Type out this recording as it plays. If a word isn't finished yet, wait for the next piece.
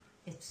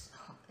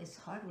it's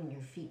hard when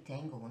your feet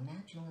dangle.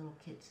 Imagine little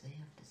kids, they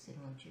have to sit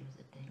on chairs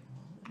that dangle.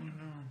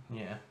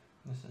 Yeah,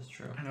 this is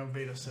true. I know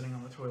Veda sitting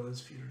on the toilet,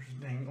 his feet are just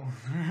dangling.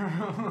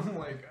 I'm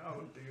like,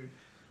 oh, dude.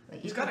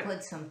 But you can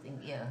put something,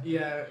 yeah.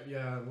 Yeah,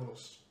 a little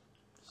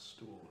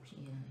stool or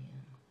something.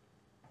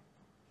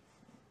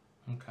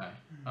 Yeah. Okay.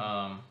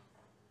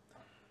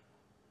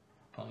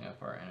 Pulling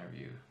up our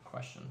interview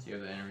questions. You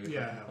have the interview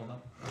questions pulled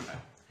up? Okay.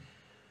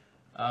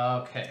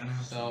 Okay,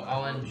 so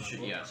I'll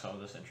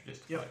just introduce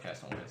the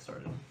podcast and we'll get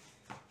started.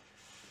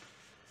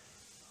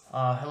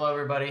 Hello,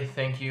 everybody.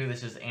 Thank you.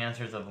 This is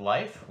Answers of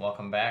Life.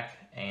 Welcome back.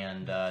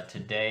 And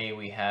today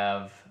we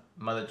have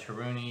Mother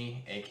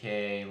Taruni,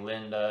 a.k.a.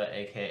 Linda,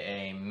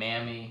 a.k.a.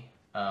 Mammy.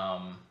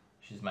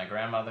 She's my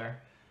grandmother.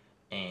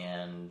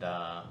 And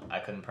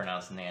I couldn't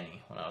pronounce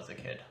nanny when I was a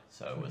kid,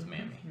 so it was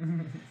Mammy.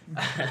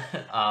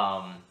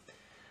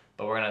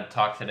 But we're going to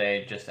talk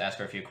today, just ask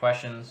her a few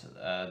questions,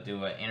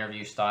 do an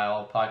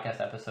interview-style podcast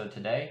episode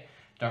today.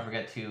 Don't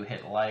forget to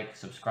hit like,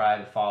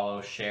 subscribe,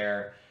 follow,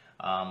 share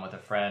with a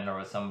friend or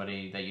with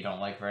somebody that you don't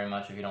like very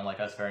much, if you don't like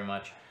us very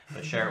much,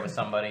 but share it with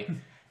somebody,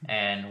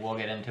 and we'll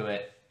get into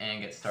it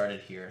and get started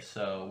here.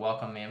 So,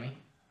 welcome, Mammy.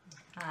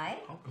 Hi.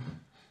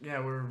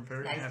 Yeah, we're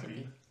very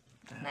happy.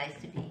 Nice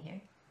to be here.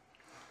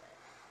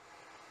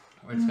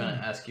 We're just going to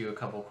ask you a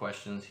couple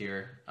questions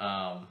here.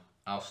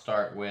 I'll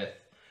start with,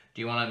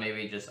 do you want to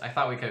maybe just, I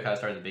thought we could kind of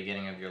start at the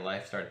beginning of your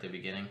life, start at the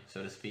beginning,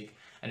 so to speak,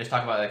 and just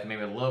talk about like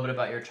maybe a little bit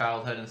about your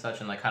childhood and such,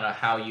 and like kind of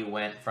how you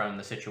went from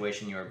the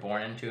situation you were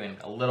born into, and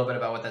a little bit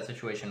about what that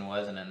situation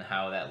was, and then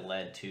how that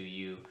led to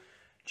you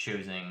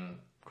choosing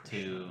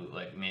to,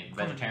 like,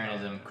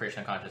 vegetarianism,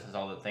 Krishna consciousness,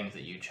 all the things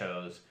that you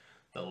chose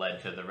that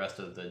led to the rest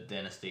of the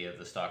dynasty of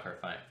the Stalker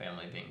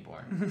family being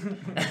born.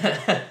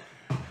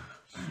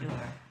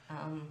 Sure.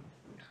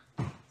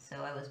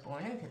 So I was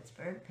born in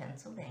Pittsburgh,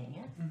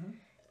 Pennsylvania,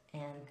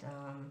 and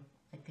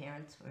my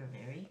parents were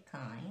very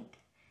kind,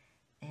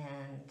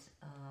 and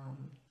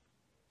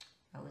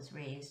I was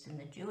raised in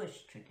the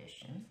Jewish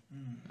tradition.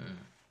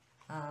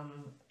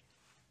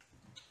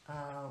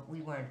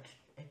 We weren't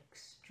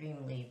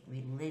extremely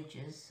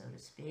religious, so to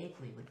speak.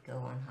 We would go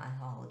on high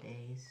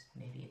holidays,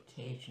 maybe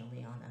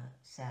occasionally on a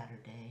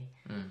Saturday.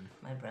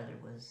 My brother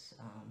was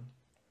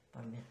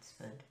bar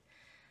mitzvahed,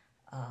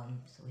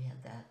 so we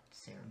had that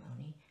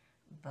ceremony.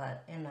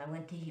 And I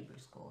went to Hebrew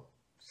school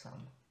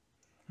some.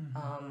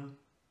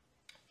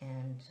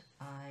 And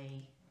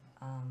I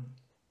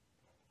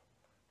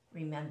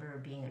remember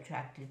being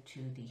attracted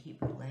to the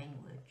Hebrew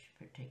language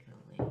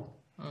particularly.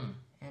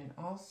 And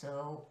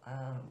also,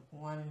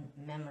 one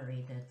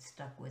memory that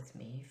stuck with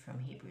me from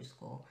Hebrew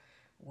school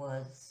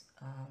was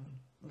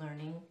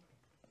learning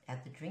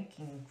at the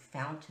drinking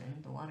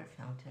fountain, the water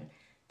fountain,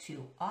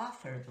 to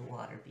offer the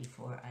water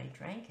before I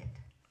drank it.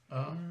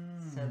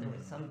 So there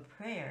was some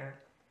prayer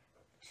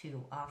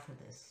to offer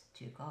this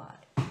to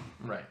God.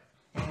 Right.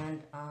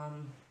 And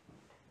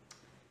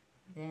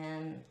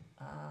then,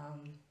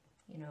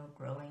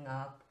 growing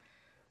up,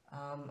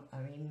 I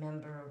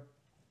remember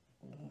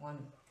one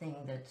thing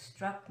that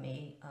struck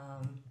me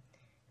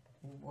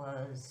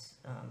was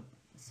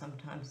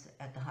sometimes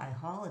at the high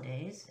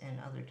holidays and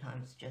other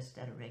times just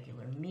at a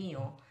regular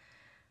meal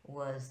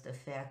was the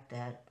fact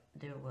that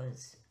there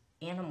was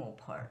animal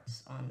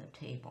parts on the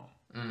table.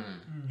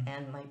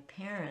 And my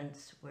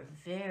parents were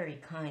very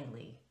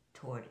kindly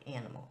toward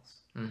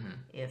animals.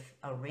 If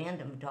a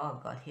random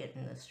dog got hit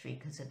in the street,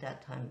 because at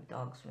that time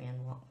dogs ran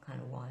kind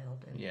of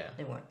wild, and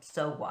they weren't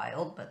so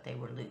wild, but they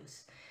were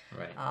loose.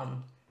 Right.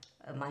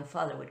 My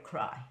father would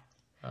cry.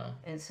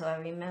 And so I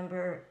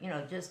remember,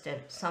 just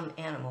at some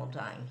animal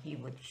dying, he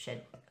would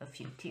shed a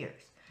few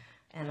tears.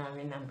 And I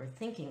remember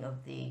thinking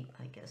of the,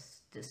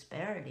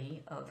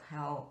 disparity of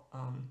how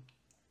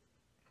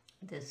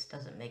this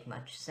doesn't make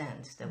much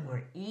sense, that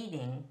we're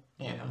eating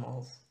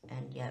animals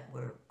and yet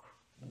we're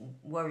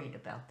worried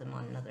about them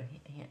on another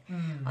hand.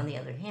 On the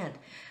other hand,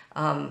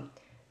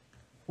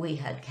 we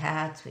had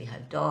cats, we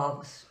had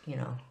dogs,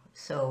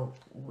 so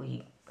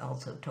we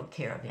also took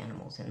care of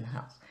animals in the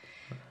house.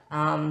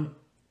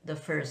 The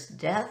first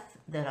death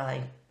that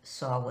I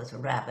saw was a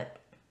rabbit,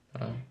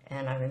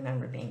 and I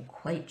remember being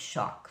quite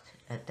shocked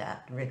at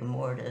that, rigor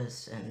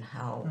mortis, and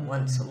how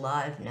once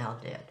alive, now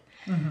dead.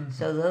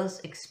 So those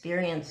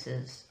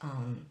experiences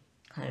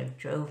kind of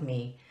drove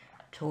me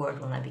toward,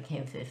 when I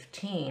became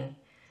 15,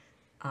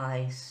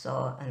 I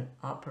saw an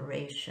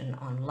operation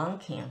on lung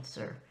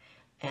cancer,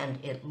 and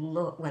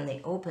when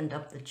they opened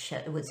up the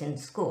chest, it was in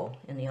school,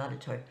 in the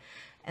auditorium,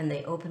 and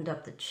they opened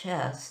up the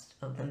chest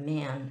of the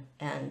man,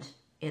 and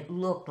it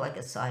looked like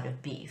a side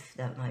of beef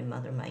that my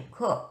mother might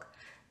cook,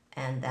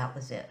 and that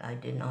was it. I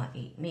did not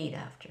eat meat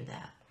after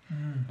that.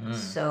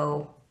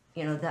 So,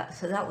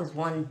 that was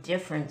one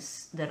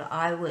difference that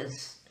I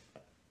was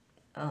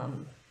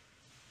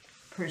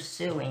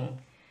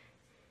pursuing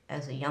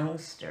as a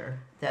youngster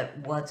that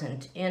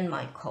wasn't in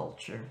my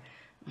culture.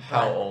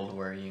 How old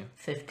were you?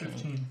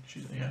 15.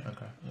 She's,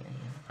 Okay.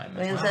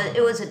 Yeah.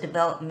 It was a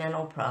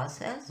developmental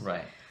process.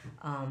 Right.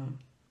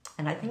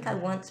 And I think I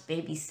once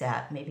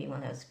babysat, maybe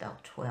when I was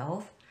about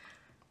 12,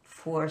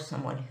 for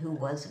someone who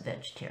was a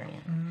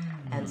vegetarian.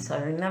 And so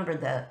I remember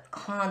the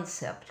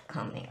concept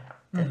coming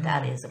that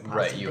that is a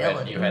possibility.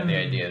 Right, you had the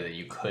idea that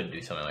you could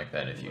do something like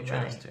that if you chose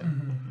Right.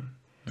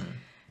 to.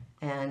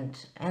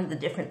 And the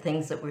different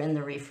things that were in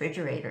the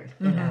refrigerator,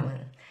 you know.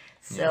 And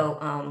so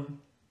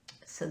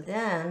so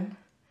then,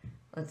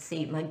 let's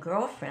see, my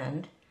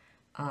girlfriend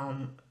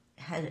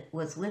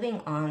was living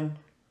on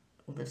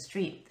the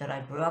street that I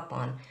grew up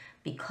on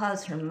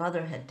because her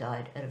mother had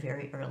died at a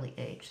very early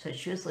age. So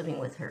she was living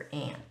with her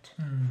aunt.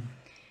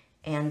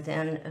 And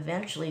then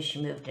eventually she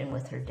moved in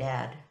with her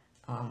dad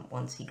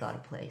once he got a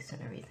place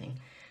and everything.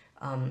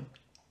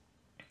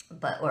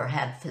 Or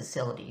had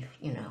facility,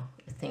 you know,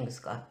 things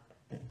got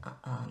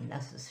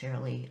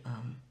necessarily,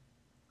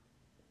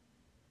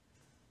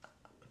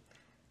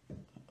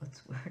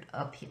 what's the word,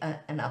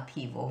 an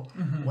upheaval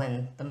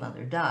when the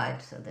mother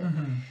died. So that,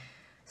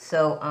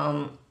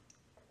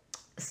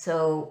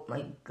 so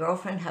my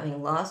girlfriend,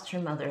 having lost her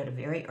mother at a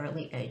very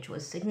early age,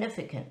 was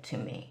significant to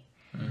me.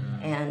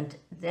 And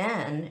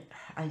then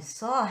I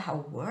saw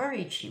how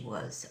worried she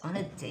was on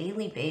a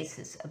daily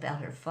basis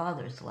about her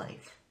father's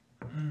life.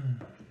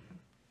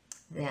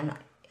 Then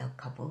a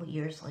couple of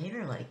years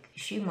later, like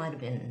she might have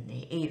been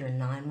 8 or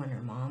 9 when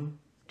her mom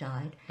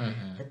died.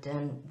 But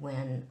then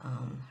when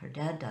her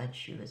dad died,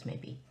 she was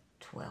maybe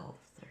 12,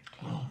 13.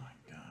 Oh my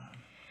God.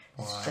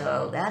 Wow.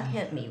 So that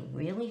hit me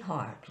really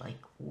hard. Like,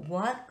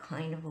 what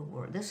kind of a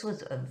world? This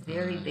was a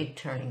very big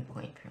turning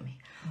point for me.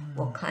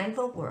 What kind of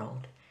a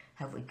world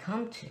have we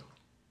come to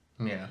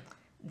Yeah.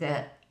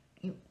 that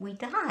we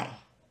die?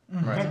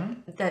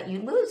 Right. That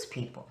you lose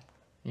people?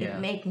 Yeah. It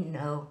made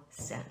no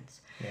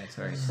sense. Yeah, it's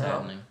very So,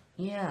 saddening.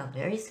 Yeah,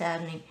 very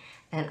saddening.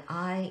 And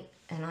I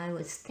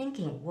was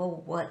thinking,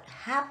 well, what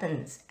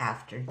happens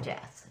after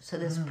death? So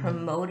this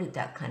promoted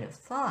that kind of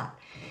thought.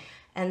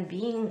 And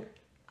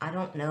I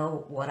don't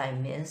know what I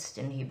missed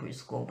in Hebrew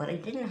school, but I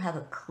didn't have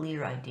a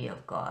clear idea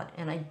of God.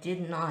 And I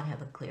did not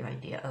have a clear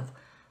idea of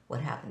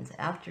what happens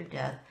after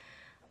death,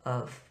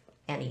 of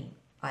any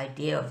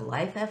idea of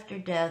life after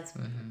death.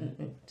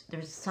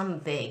 There's some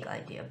vague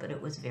idea, but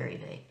it was very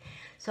vague.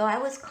 So I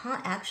was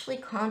actually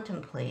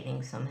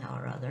contemplating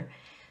somehow or other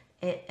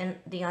and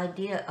the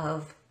idea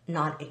of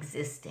not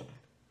existing,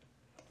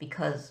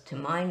 because to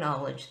my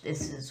knowledge,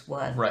 this is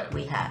what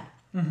we had.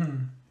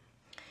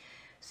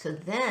 So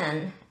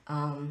then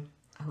I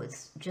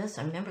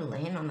remember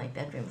laying on my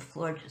bedroom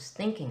floor just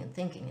thinking and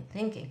thinking and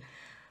thinking,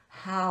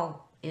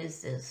 how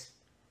is this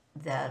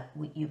that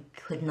you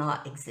could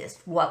not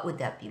exist? What would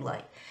that be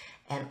like?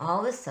 And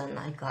all of a sudden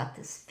I got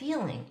this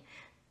feeling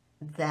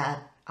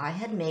that I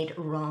had made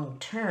a wrong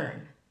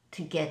turn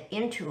to get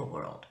into a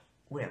world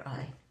where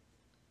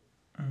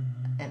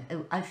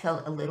and I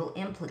felt a little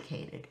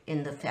implicated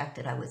in the fact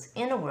that I was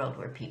in a world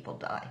where people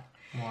die.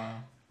 Wow.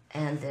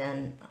 And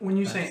then When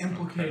you say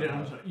implicated,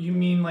 I'm sorry, you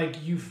mean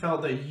like you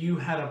felt that you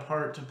had a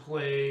part to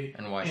play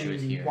And why she in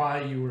was here.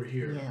 why you were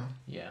here.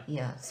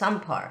 Yeah. some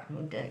part,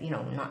 you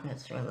know, not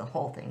necessarily the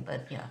whole thing,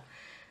 but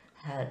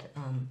had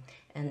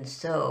and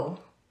so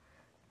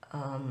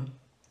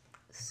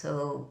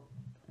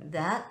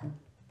that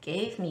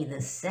gave me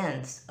the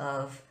sense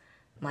of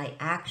my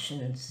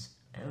actions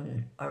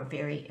are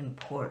very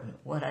important.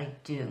 What I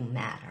do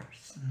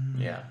matters.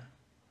 Yeah.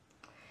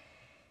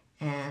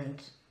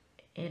 And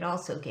it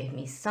also gave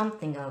me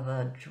something of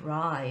a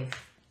drive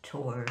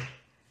toward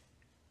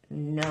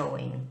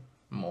knowing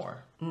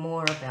more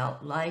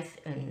about life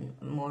and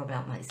more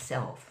about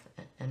myself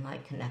and my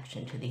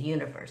connection to the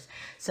universe.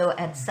 So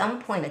at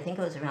some point, I think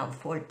I was around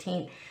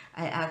 14,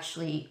 I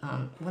actually,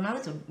 when I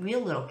was a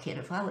real little kid,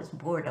 if I was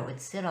bored, I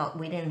would sit out.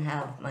 We didn't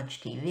have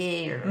much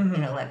TV or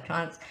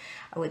electronics.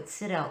 I would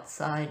sit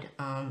outside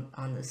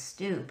on the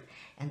stoop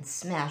and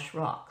smash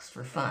rocks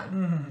for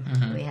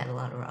fun. We had a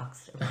lot of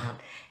rocks around,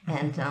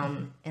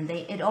 and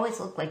it always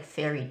looked like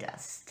fairy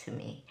dust to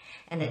me,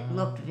 and it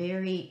looked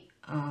very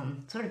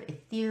sort of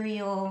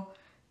ethereal,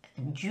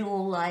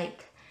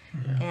 jewel-like,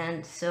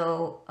 and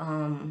so.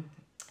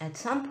 At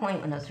some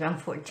point when I was around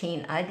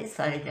 14, I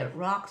decided that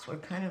rocks were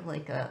kind of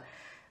like a,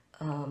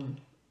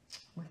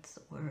 what's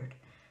the word?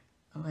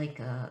 Like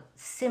a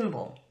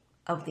symbol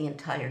of the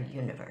entire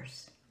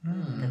universe.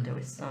 That there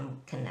was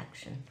some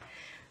connection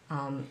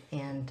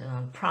and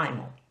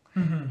primal.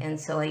 And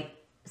so I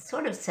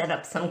sort of set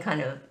up some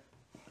kind of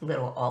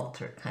little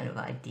altar kind of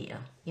idea,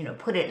 you know,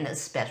 put it in a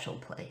special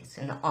place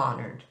and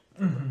honored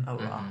a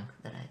rock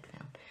that I'd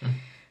found.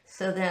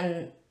 So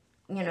then,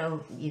 you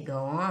know, you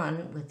go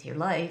on with your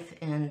life,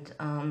 and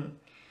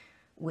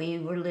we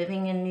were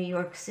living in New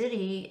York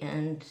City,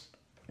 and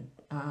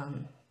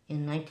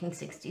in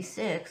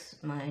 1966,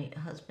 my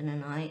husband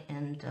and I,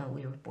 and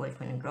we were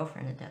boyfriend and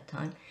girlfriend at that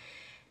time,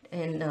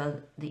 in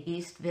the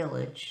East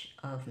Village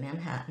of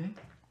Manhattan,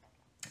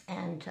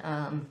 and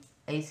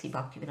A.C.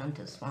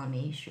 Bhaktivedanta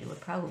Swami, Srila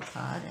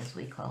Prabhupada, as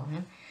we call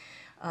him,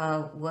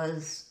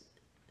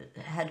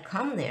 had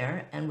come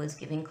there and was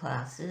giving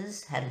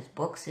classes, had his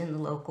books in the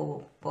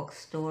local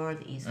bookstore,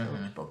 the East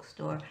Village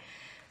bookstore.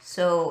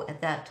 So at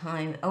that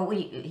time,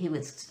 he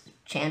was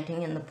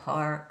chanting in the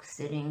park,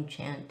 sitting,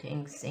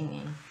 chanting,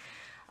 singing.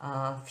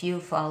 Few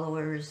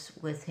followers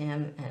with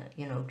him,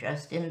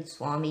 dressed in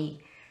Swami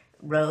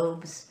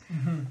robes,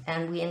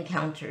 and we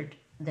encountered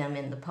them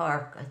in the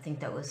park. I think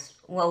that was,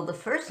 the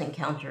first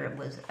encounter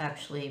was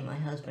actually my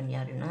husband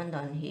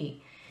Yadunandan.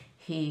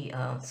 He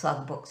saw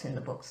the books in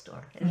the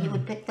bookstore, and he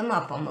would pick them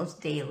up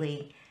almost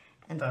daily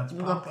and That's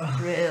look Papa.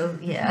 through.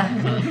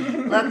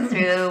 Look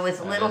through. It was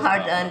a little is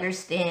hard to Papa.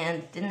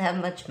 understand. Didn't have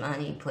much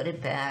money. Put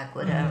it back,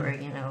 whatever,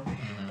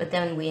 But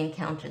then we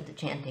encountered the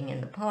chanting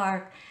in the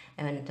park,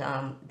 and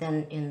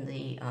then in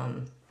the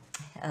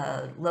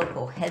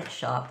local head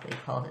shop, they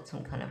called it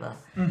some kind of a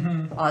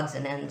odds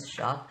and ends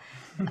shop.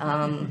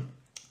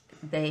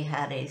 They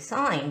had a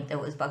sign that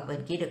was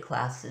Bhagavad Gita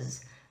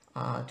classes,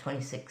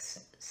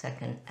 26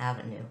 2nd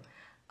Avenue,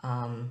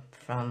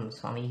 from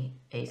Swami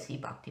A.C.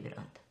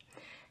 Bhaktivedanta.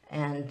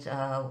 And,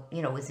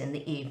 it was in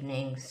the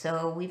evening,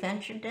 so we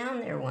ventured down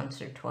there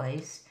once or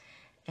twice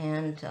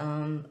and,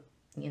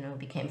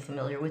 became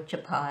familiar with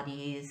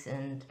chapatis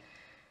and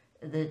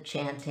the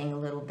chanting a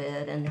little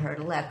bit and heard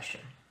a lecture.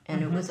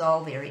 And it was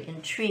all very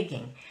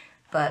intriguing,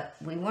 but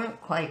we weren't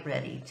quite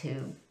ready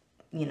to,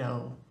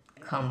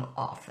 come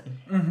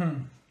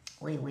often.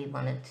 We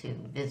wanted to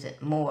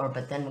visit more,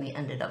 but then we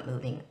ended up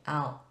moving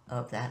out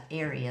of that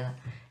area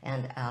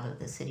and out of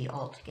the city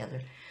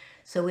altogether.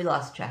 So we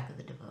lost track of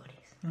the devotees.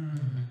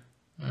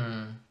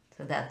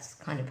 So that's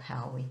kind of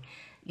how we,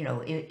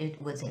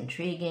 it was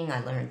intriguing. I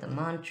learned the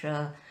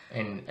mantra.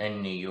 In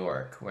New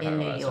York, In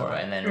New York.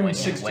 And then In when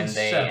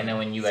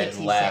 67. you guys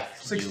 66. left,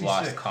 66. you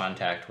lost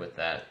contact with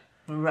that.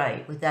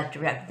 Right, with that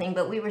direct thing.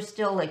 But we were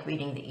still like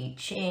reading the I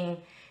Ching,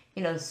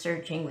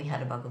 searching. We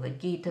had a Bhagavad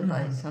Gita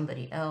by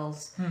somebody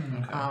else. Okay.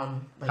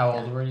 Like How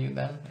that. old were you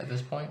then at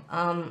this point?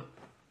 I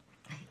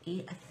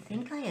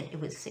think it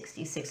was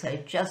 66. I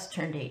had just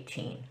turned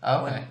 18.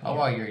 Oh, when- okay.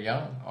 Wow, you're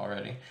young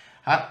already.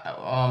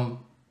 How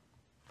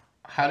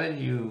did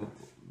you,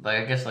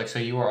 so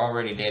you were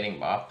already dating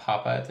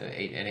Papa at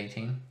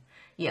 18?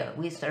 Yeah,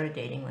 we started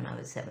dating when I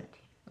was 17.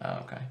 Oh,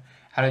 okay.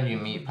 How did you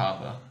meet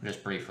Papa?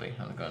 Just briefly.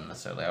 I'm not going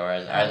necessarily, or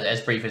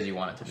as brief as you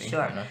want it to be.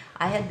 Sure. You know?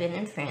 I had been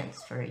in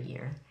France for a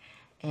year.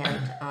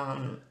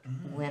 And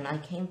when I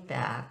came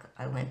back,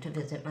 I went to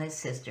visit my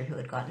sister who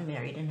had gotten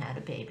married and had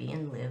a baby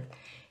and lived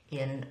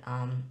in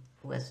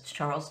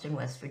Charleston,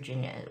 West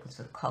Virginia. It was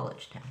a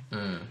college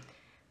town.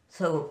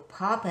 So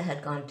Papa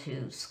had gone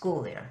to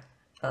school there.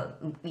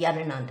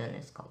 Yadunandan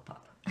is called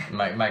Papa.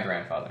 My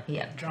grandfather.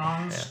 Yeah.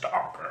 John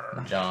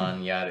Stalker.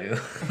 John, Yadu,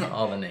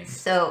 all the names.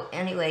 So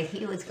anyway,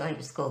 he was going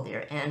to school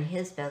there, and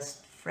his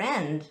best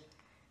friend.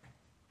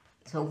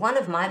 So one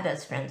of my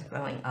best friends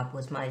growing up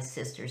was my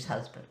sister's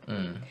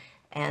husband,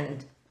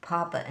 and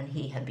Papa and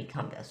he had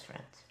become best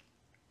friends.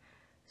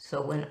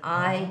 So when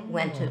I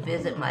went to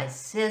visit my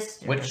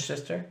sister, Which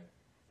sister?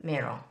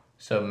 Meryl,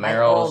 So My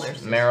older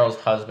sister. Meryl's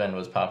husband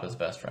was Papa's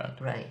best friend.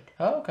 right?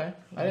 Oh, okay.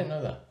 I didn't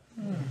know that.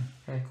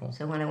 Very cool.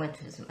 So when I went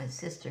to visit my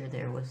sister,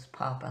 there was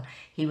Papa.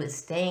 He was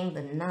staying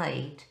the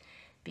night,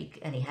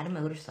 and he had a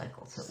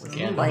motorcycle, so it was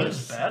Yeah, quite.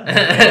 That's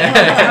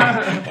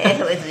bad.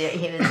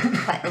 He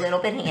was quite a little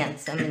bit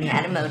handsome, and he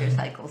had a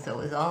motorcycle, so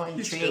it was all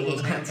He still intriguing.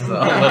 was A handsome.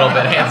 little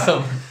bit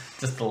handsome.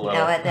 Just a little.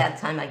 Now at that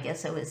time, I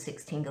guess I was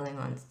 16 going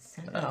on,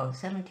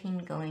 17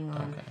 going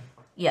on. Okay.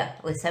 Yeah,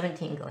 it was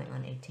 17 going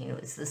on 18. It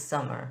was the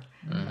summer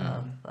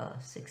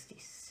of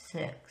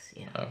 66.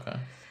 Yeah. Okay.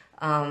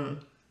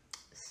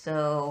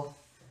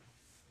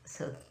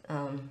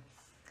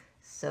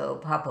 So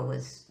Papa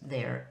was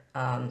there,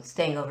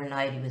 staying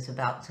overnight. He was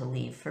about to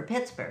leave for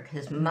Pittsburgh.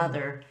 His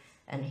mother,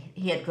 and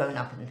he had grown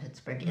up in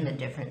Pittsburgh, in a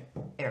different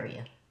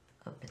area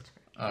of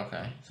Pittsburgh.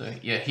 Okay. So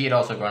yeah, he had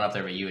also grown up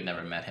there, but you had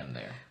never met him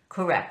there.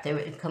 Correct. They were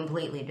in a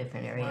completely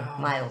different area, Wow.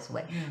 miles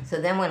away.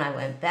 So then when I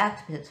went back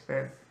to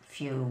Pittsburgh a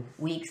few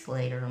weeks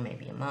later, or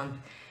maybe a month,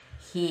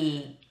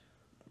 he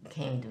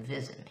came to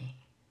visit me.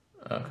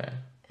 Okay.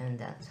 And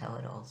that's how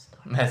it all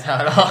started. That's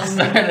how it all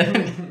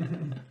started.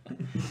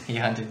 He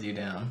hunted you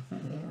down.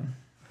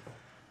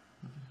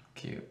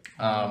 Cute.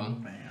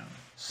 Man.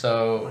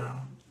 So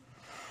Wow.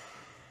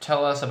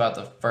 tell us about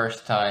the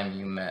first time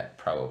you met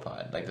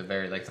Prabhupada. Like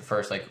the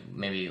first,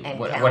 maybe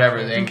Encounter.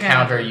 whatever the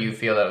encounter you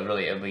feel that was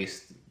really at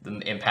least the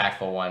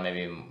impactful one.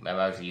 Maybe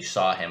obviously you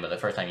saw him, but the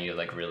first time you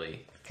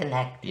really,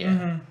 Connect.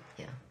 yeah.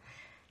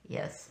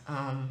 Yes.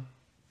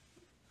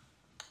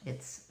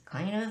 It's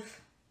kind of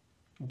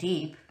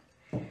deep,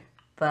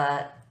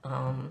 but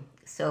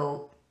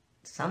so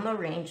some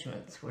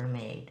arrangements were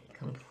made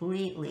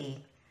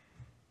completely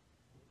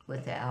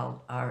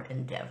without our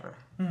endeavor.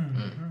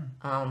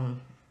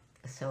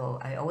 So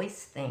I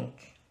always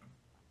think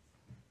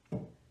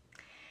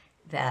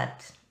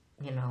that,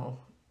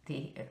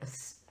 the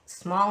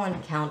small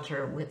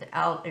encounter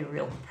without a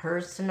real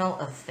personal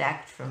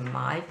effect from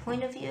my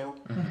point of view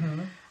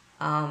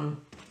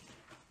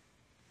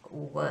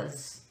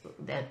was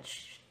that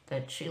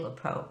Srila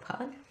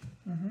Prabhupada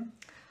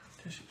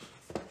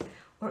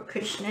or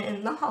Krishna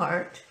in the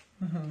heart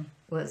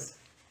was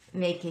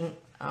making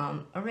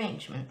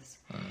arrangements.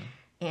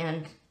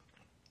 And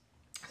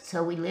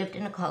So we lived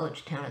in a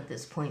college town at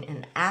this point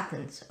in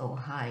Athens,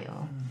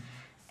 Ohio.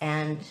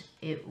 And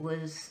it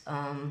was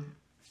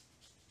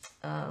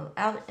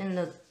out in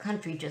the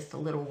country just a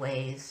little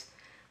ways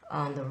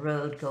on the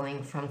road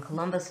going from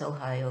Columbus,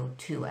 Ohio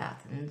to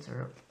Athens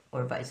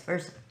or vice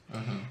versa.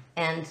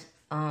 And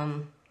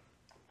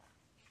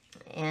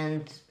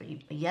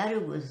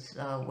Yaru was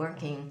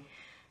working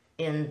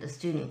in the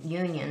student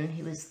union.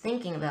 He was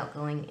thinking about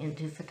going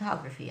into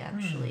photography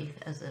actually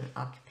as an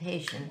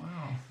occupation.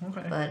 Wow.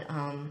 Okay. But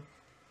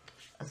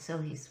so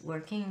he's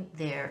working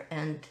there,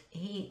 and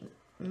he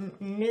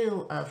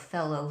knew a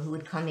fellow who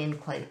would come in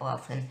quite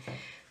often,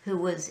 who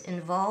was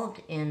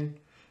involved in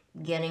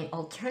getting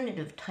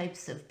alternative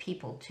types of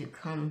people to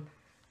come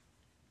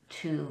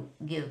to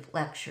give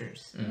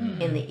lectures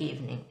in the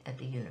evening at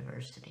the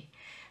university.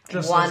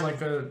 Just as like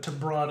to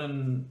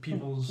broaden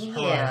people's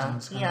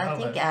horizons. Yeah, I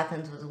think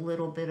Athens was a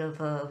little bit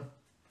of a,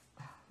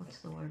 what's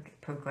the word,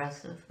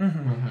 progressive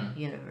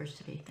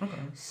university. Okay.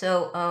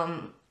 So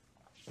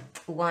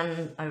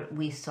one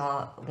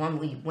presentation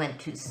we went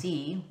to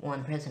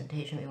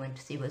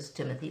see was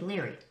Timothy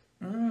Leary.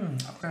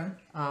 Okay.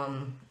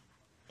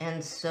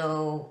 And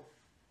so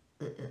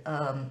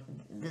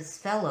this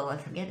fellow, I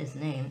forget his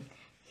name,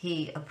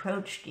 he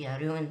approached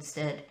Yaru and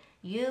said,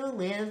 "You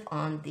live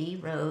on the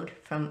road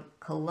from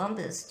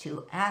Columbus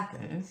to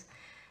Athens,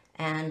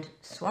 and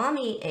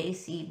Swami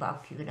A.C.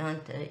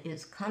 Bhaktivedanta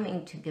is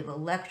coming to give a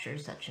lecture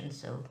such and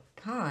so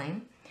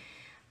time,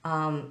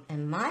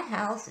 and my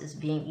house is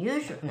being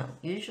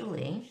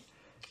usually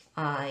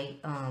I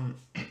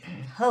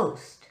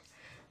host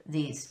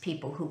these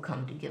people who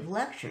come to give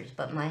lectures,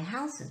 but my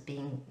house is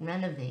being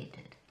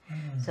renovated.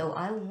 So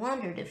I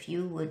wondered if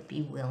you would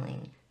be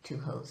willing to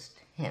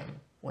host him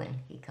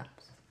when he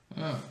comes."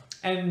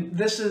 And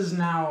this is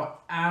now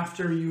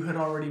after you had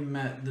already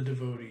met the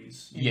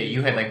devotees. Yeah,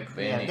 you had like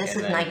been. Yeah, this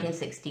is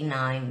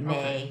 1969,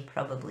 May,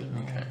 probably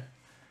May. Okay.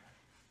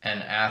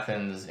 And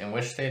Athens, in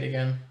which state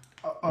again?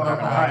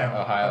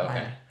 Ohio. Ohio,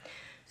 okay.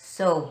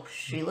 So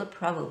Srila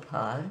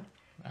Prabhupada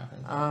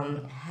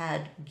Athens.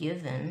 had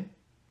given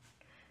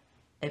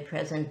a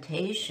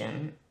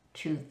presentation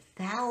to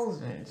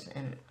thousands,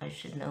 and I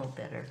should know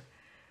better,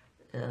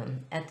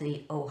 at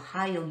the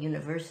Ohio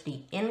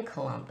University in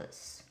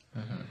Columbus.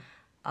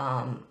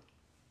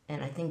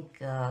 And I think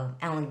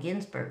Allen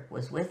Ginsberg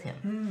was with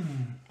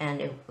him.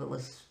 And it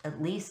was at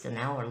least an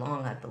hour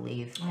long, I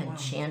believe. And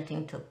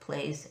chanting took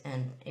place,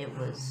 and it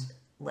was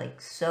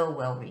like so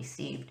well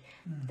received.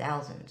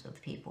 Thousands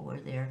of people were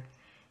there,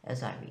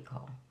 as I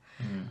recall.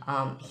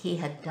 He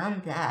had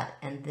done that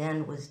and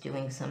then was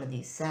doing some of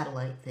these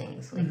satellite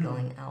things, like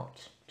going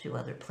out to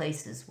other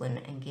places when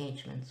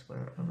engagements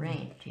were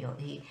arranged.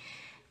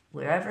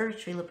 Wherever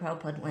Srila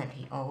Prabhupada went,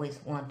 he always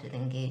wanted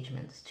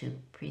engagements to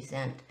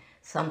present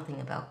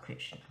something about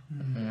Krishna.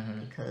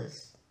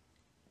 Because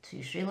to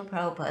Srila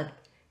Prabhupada,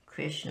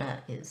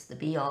 Krishna is the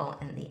be-all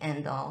and the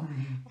end-all,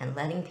 and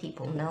letting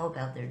people know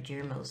about their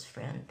dearmost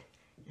friend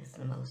is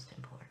the most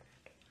important.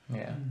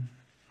 Yeah.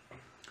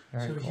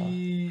 Very So cool.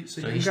 he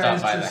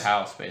stopped by the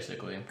house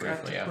basically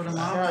briefly put after him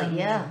that. up.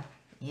 So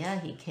yeah,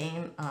 he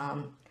came.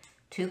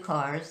 2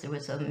 cars. There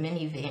was a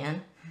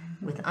minivan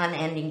with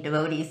unending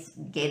devotees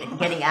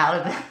getting out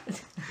of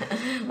it,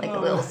 like a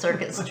little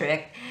circus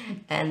trick,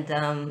 and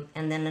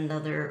then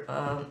another.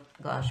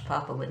 Gosh,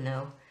 Papa would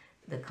know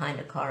the kind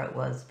of car it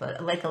was,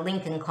 but like a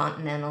Lincoln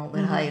Continental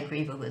that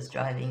Hayagriva was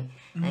driving,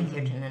 and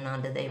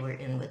Kirtanananda, they were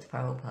in with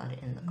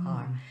Prabhupada in the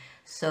car.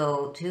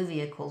 So 2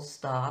 vehicles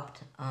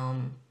stopped,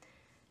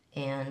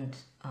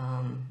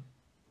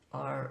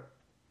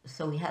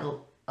 so we had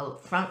a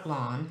front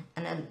lawn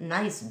and a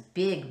nice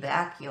big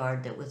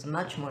backyard that was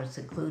much more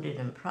secluded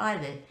and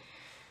private,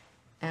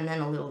 and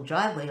then a little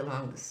driveway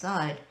along the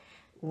side.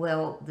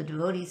 Well, the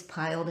devotees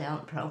piled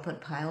out, Prabhupada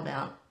piled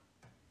out,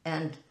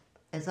 and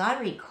as I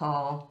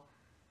recall,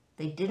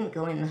 they didn't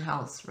go in the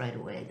house right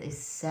away. They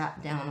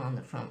sat down on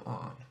the front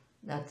lawn.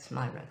 That's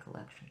my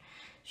recollection.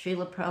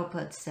 Srila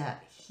Prabhupada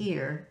sat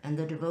here, and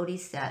the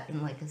devotees sat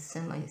in like a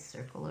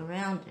semicircle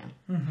around him.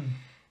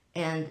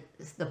 And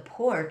the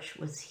porch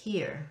was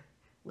here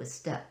with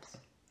steps.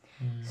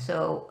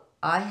 So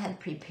I had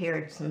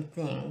prepared some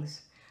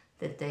things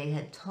that they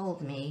had told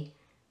me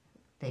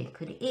they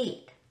could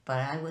eat, but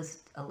I was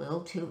a little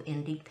too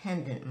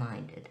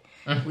independent-minded.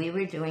 We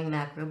were doing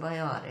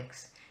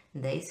macrobiotics.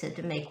 They said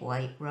to make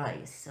white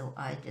rice, so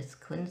I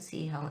just couldn't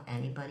see how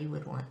anybody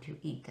would want to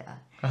eat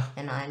that.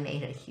 And I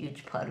made a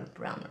huge pot of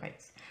brown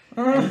rice.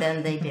 And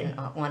then they didn't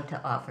want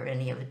to offer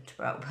any of it to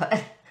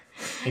Prabhupada.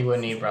 He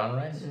wouldn't eat brown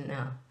rice?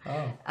 No.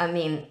 Oh. I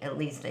mean, at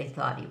least they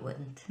thought he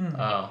wouldn't.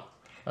 Oh.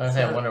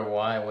 I wonder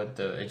why.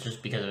 It's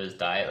just because of his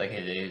diet? Like,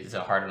 is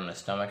it hard on his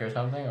stomach or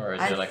something? Or is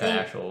there like an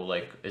actual,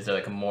 like, is there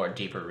like a more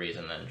deeper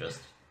reason than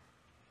just...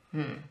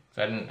 So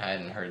I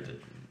hadn't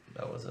heard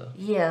that was a...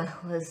 Yeah,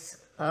 it was...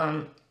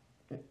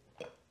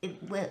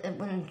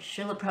 when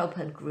Srila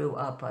Prabhupada grew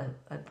up,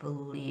 I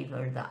believe,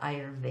 or the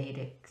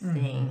Ayurvedic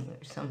thing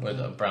or something... Where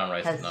the brown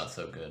rice is not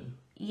so good.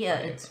 Yeah,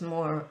 it's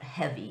more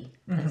heavy.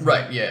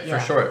 Right, yeah, Yeah.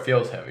 for sure it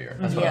feels heavier.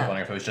 That's what I was Yeah.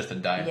 wondering if it was just a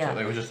diet. Yeah. So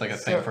it was just like a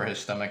So- thing for his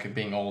stomach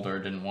being older,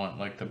 didn't want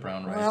like the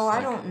brown rice. Well, I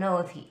like- don't know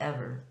if he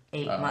ever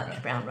ate Oh, much okay.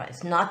 brown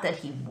rice. Not that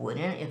he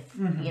wouldn't, if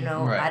you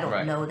know, Right, I don't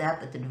right. know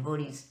that, but the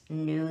devotees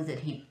knew that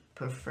he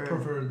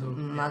Preferred the-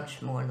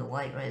 much more the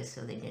white rice,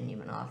 so they didn't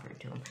even offer it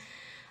to him.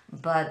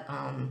 But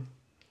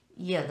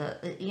yeah,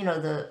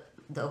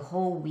 the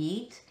whole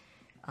wheat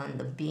on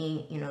the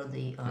bean,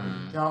 the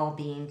dal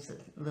beans, the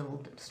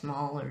little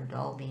smaller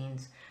dal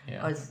beans,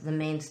 Yeah. are the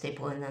main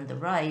staple, and then the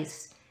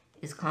rice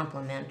is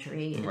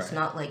complementary. It's Right.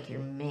 not like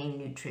your main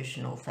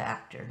nutritional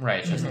factor.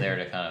 Right, it's just there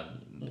to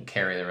kind of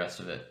carry the rest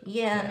of it.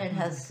 Yeah, and it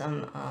has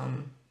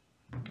some.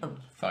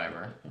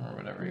 Fiber or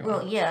whatever you Well,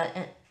 want.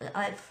 yeah,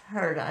 I've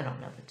heard. I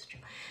don't know if it's true.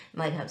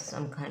 Might have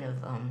some kind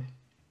of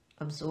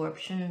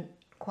absorption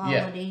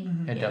quality.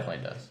 It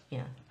definitely does.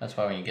 Yeah. That's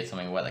why when you get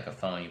something wet like a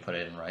phone, you put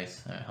it in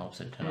rice and it helps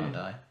it to not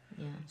die.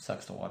 Yeah.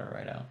 Sucks the water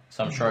right out.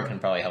 So I'm sure it can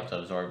probably help to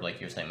absorb, like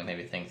you're saying,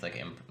 maybe things like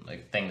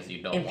things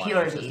you don't want in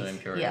your system,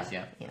 impurities.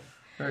 Yeah. Yeah.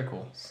 Very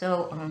cool.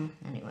 So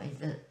anyway,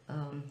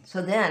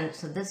 so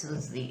this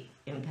was the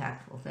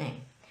impactful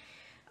thing.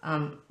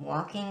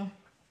 Walking.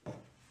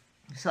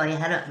 So I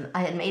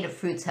had made a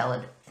fruit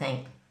salad.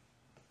 Thank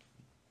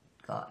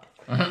God.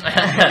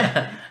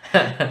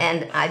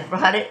 And I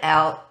brought it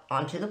out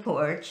onto the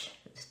porch.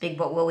 This big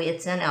bowl. Well, we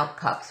had sent out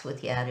cups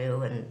with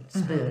yadu and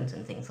spoons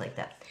and things like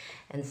that.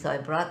 And so I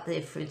brought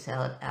the fruit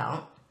salad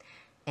out,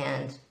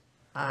 and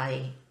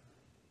I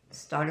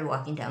started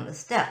walking down the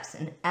steps.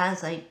 And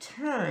as I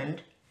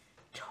turned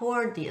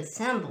toward the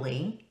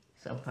assembly,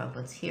 so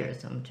Prabhupada's here,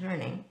 so I'm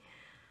turning,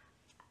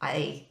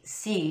 I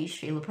see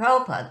Srila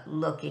Prabhupada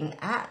looking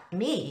at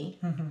me,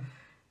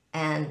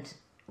 and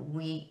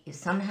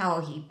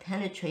somehow he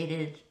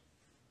penetrated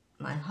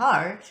my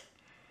heart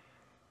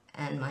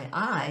and my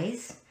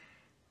eyes,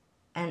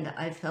 and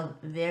I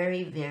felt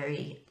very,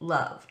 very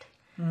loved,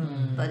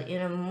 but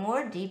in a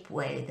more deep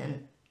way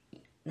than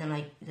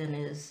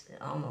is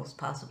almost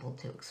possible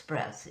to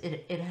express.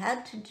 It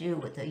had to do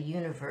with a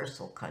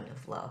universal kind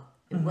of love.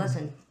 It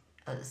wasn't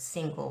a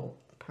single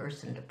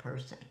person to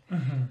person.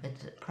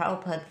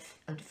 Prabhupada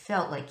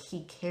felt like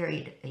he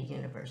carried a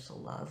universal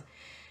love,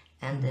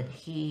 and that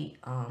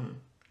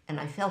and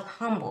I felt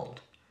humbled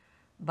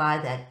by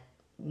that,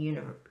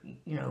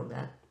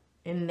 that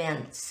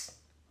immense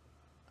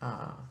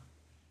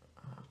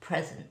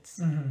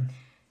presence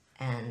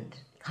and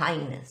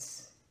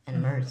kindness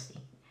and mercy.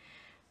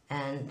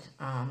 And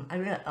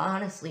I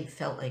honestly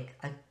felt like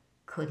I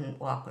couldn't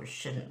walk or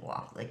shouldn't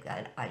walk, like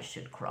I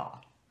should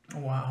crawl.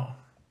 Wow.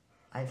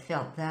 I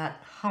felt that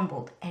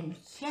humbled, and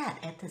yet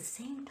at the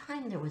same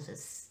time there was a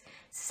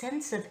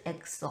sense of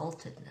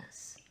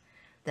exaltedness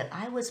that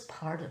I was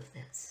part of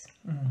this.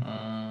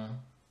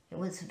 It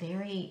was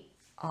very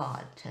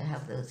odd to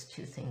have those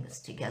two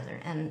things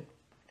together, and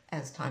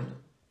as time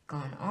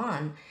gone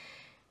on,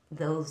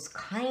 those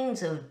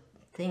kinds of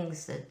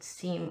things that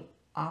seem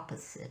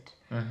opposite,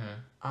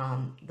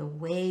 the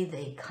way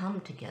they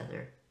come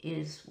together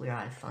is where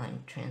I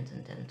find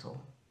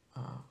transcendental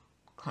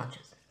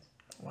consciousness.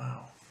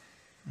 Wow.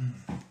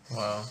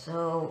 Wow.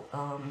 So,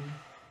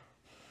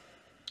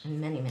 in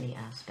many, many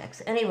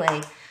aspects.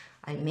 Anyway,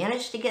 I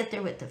managed to get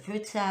there with the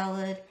fruit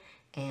salad,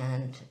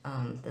 and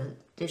the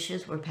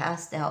dishes were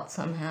passed out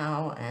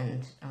somehow,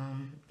 and,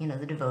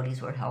 the devotees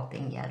were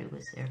helping. Yadu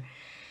was there.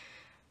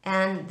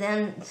 And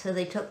then, so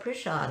they took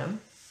prasadam,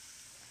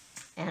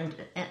 and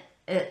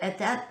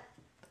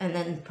and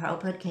then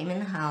Prabhupada came in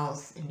the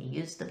house, and he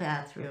used the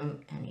bathroom,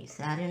 and he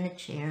sat in a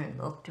chair and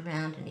looked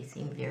around, and he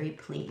seemed very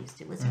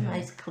pleased. It was a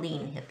nice,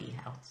 clean, hippie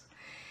house.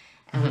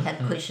 And we had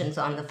cushions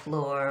on the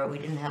floor. We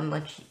didn't have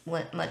much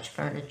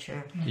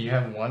furniture. Do you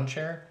have one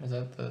chair? Is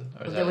that the?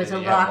 Or is There that, was a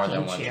you have more than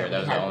rocking one chair. That We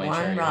was the had only chair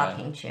one you had?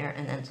 rocking chair,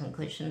 and then some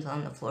cushions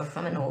on the floor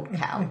from an old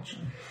couch,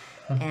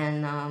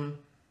 and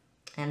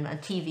a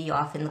TV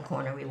off in the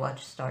corner. We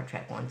watched Star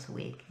Trek once a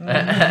week.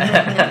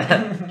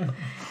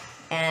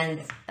 And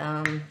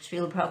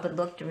Srila Prabhupada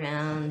looked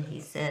around. He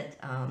said,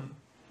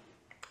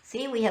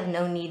 "See, we have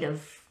no need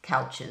of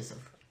couches.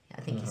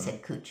 I think he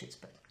said cooches,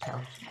 but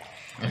couches."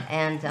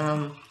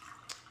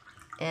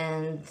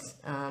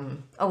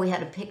 We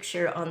had a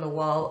picture on the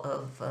wall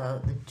of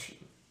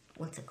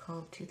what's it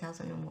called?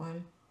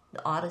 2001,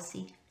 the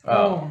Odyssey.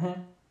 Oh.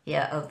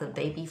 Yeah, of the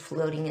baby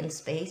floating in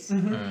space. So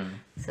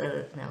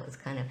that was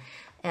kind of,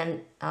 and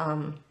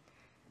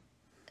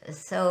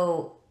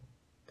so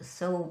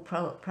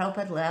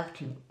Prabhupada left.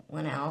 He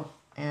went out,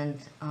 and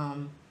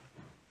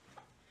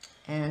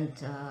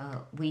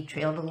we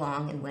trailed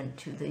along and went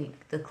to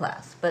the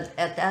class. But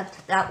at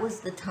that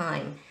was the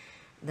time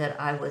that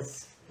I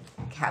was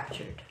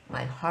captured.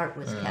 My heart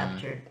was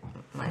captured.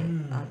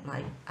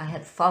 I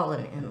had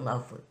fallen in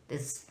love with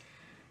this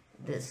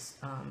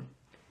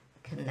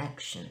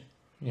connection.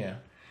 Yeah.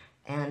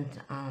 And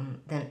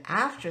then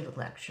after the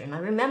lecture, and I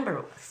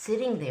remember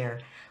sitting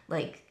there,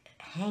 like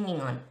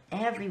hanging on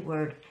every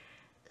word,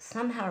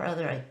 somehow or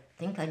other, I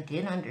think I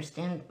did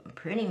understand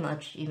pretty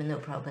much, even though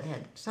Prabhupada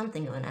had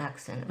something of an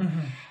accent.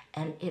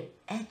 And it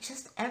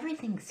just,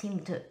 everything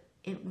seemed to,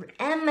 it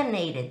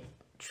emanated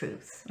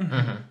truth,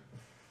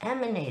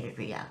 emanated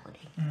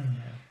reality.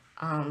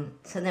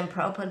 So then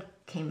Prabhupada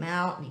came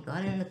out and he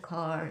got in the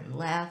car and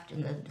left,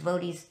 and the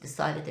devotees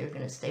decided they were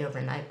going to stay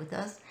overnight with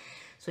us.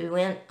 So we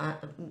went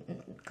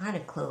kind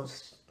of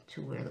close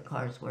to where the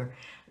cars were.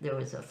 There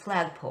was a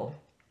flagpole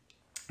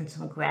and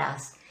some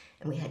grass,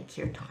 and we had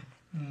kirtan.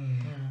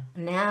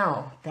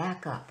 Now,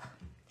 back up.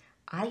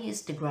 I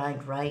used to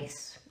grind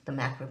rice, the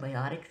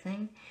macrobiotic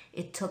thing.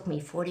 It took me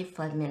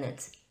 45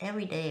 minutes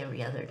every day,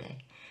 every other day.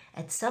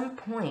 At some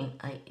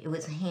point, it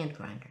was a hand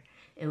grinder.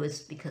 It was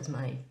because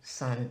my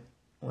son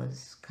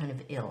was kind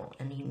of ill,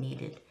 and he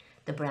needed,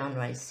 the brown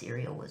rice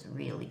cereal was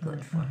really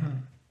good for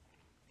him.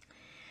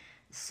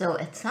 So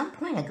at some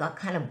point I got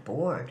kind of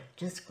bored,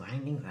 just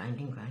grinding.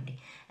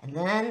 And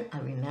then I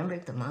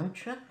remembered the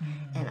mantra,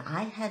 and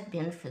I had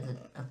been for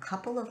a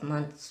couple of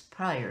months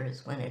prior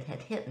is when it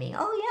had hit me.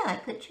 Oh yeah, I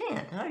could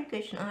chant Hare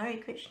Krishna, Hare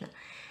Krishna.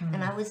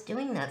 And I was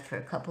doing that for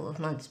a couple of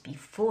months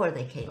before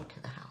they came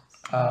to the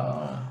house.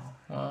 Oh,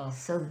 wow.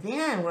 So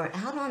then we're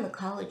out on the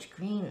college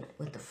green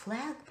with the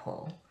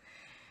flagpole,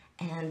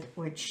 and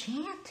we're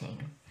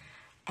chanting.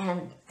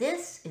 And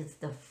this is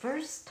the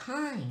first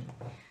time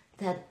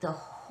that the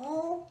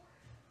whole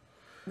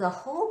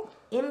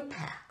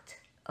impact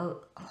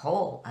of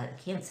I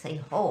can't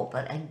say whole,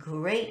 but a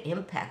great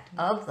impact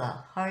of the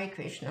Hare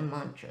Krishna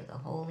mantra, the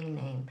holy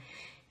name,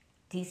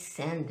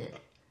 descended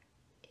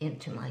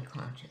into my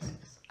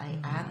consciousness. I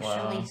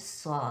actually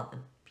saw the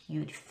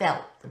beauty,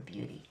 felt the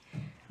beauty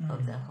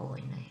of the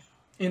holy name.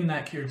 In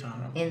that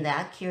kirtan. In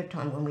that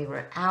kirtan, when we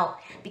were out,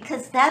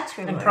 because that's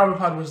where. And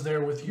Prabhupada was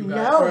there with you guys.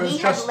 No, he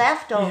had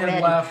left already. He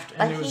had left, and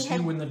but it was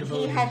you and the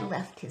devotees. He had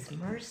left his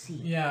mercy.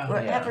 Yeah.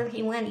 Wherever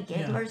he went, he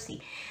gave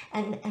mercy.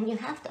 And you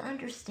have to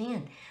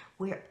understand,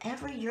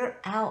 wherever you're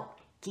out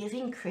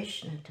giving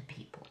Krishna to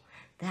people,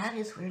 that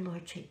is where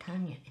Lord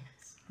Chaitanya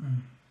is.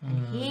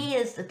 And he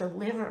is the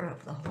deliverer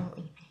of the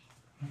holy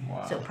name.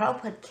 Wow. So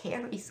Prabhupada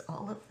carries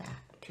all of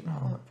that to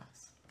all of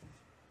us.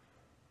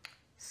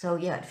 So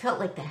yeah, it felt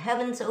like the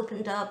heavens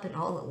opened up and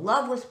all the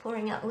love was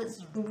pouring out. It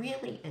was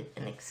really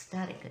an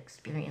ecstatic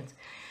experience.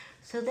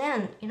 So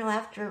then,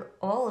 after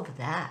all of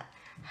that,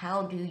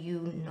 how do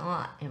you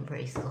not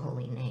embrace the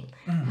holy name?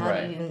 How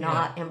do you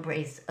not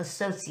embrace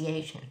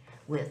association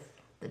with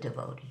the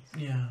devotees?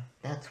 Yeah.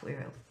 That's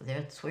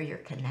where your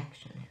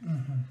connection is.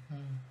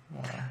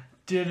 Wow.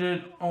 Did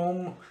it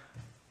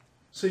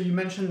so you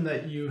mentioned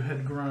that you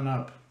had grown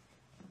up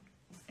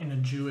in a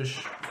Jewish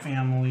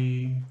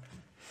family,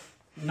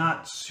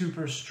 not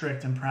super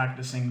strict in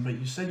practicing, but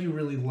you said you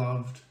really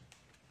loved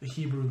the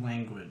Hebrew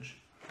language.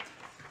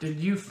 Did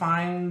you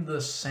find the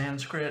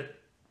Sanskrit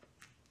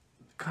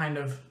kind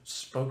of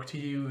spoke to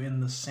you in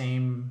the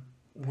same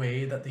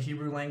way that the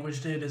Hebrew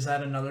language did? Is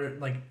that another,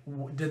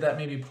 did that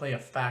maybe play a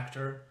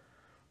factor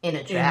In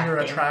your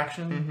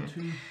attraction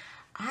to?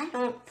 I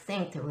don't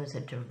think there was a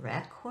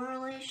direct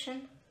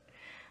correlation.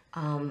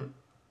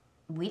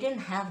 We didn't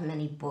have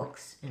many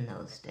books in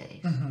those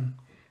days.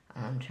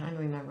 I'm trying to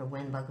remember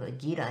when Bhagavad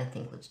Gita, I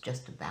think, was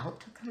just about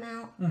to come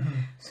out.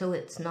 So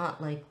it's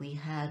not like we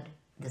had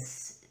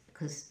this,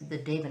 because the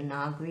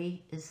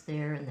Devanagari is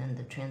there and then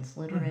the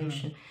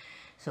transliteration.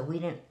 So we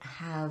didn't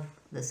have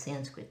the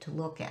Sanskrit to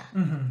look at.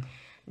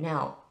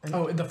 Now,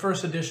 the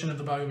first edition of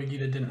the Bhagavad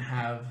Gita didn't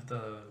have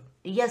the...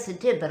 Yes, it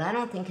did, but I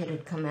don't think it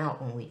had come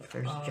out when we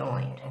first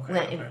joined.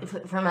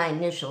 For my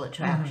initial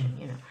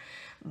attraction,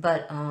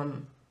 But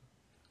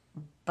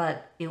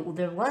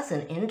there was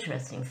an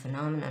interesting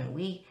phenomenon.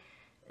 We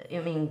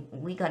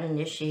got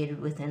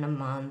initiated within a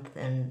month,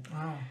 and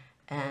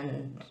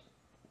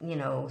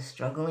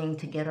struggling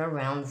to get our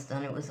rounds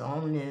done. It was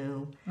all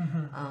new.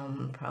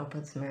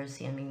 Prabhupada's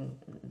mercy.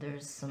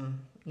 There's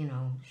some,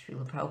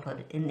 Srila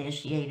Prabhupada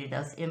initiated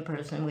us in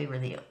person. We were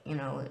it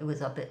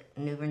was up at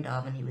New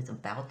Vrindavan. He was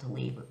about to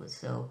leave. It was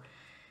so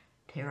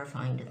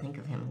terrifying to think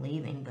of him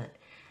leaving, but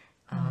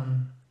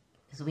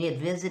because we had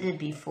visited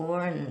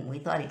before, and we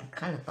thought he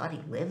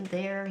lived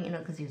there,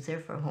 because he was there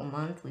for a whole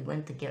month. We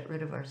went to get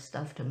rid of our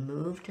stuff to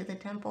move to the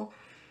temple,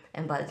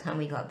 and by the time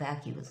we got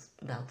back, he was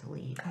about to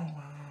leave. Oh,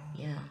 wow.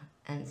 Yeah,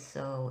 and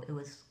so it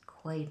was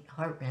quite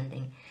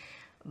heartrending.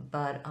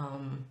 But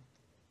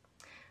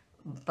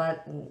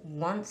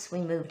once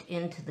we moved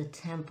into the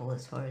temple,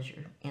 as far as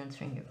you're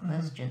answering your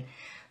question,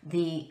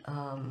 the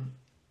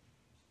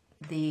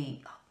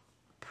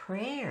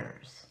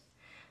prayers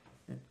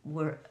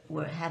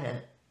had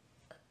a,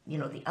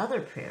 the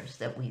other prayers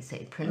that we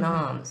say,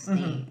 pranams,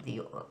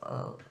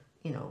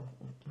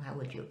 how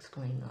would you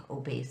explain the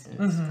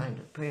obeisance kind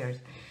of prayers?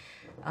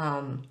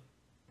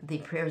 The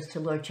prayers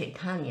to Lord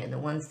Chaitanya, the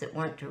ones that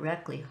weren't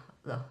directly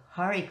the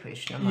Hare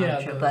Krishna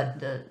mantra, but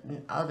the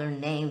other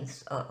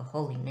names,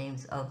 holy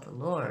names of the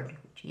Lord,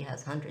 which he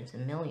has hundreds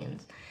and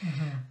millions,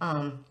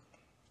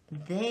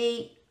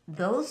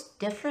 those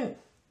different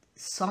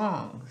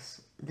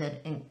songs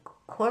that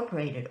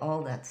incorporated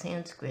all that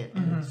Sanskrit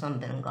and some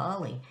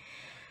Bengali,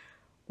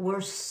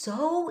 were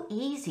so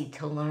easy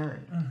to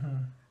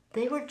learn.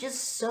 They were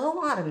just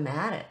so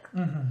automatic.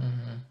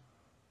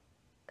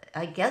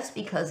 I guess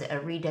because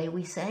every day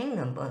we sang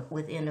them, but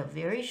within a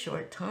very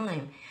short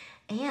time.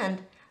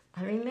 And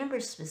I remember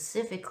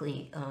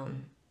specifically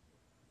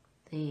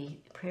the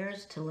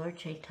prayers to Lord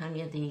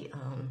Chaitanya, the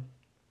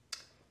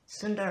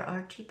Sundar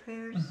Archie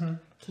prayers.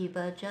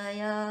 Kiba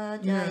Jaya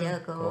Jaya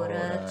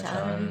Gora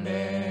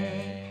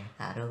Chande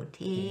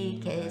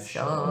Haroti Ke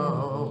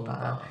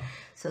Soba.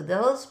 So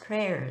those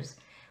prayers,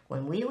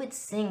 when we would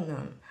sing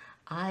them,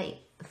 I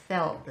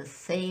felt the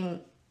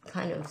same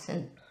kind of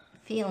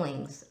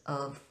feelings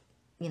of,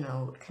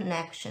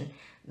 connection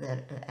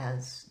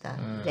as that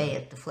day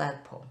at the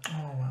flagpole.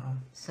 Oh, wow.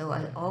 So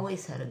I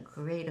always had a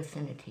great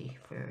affinity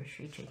for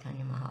Sri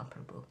Chaitanya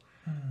Mahaprabhu.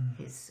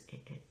 His,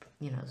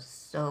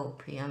 so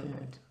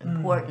preeminent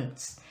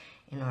importance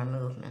in our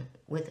movement.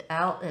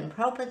 And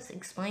Prabhupada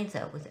explains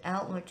that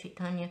without Lord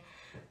Chaitanya,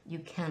 you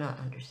cannot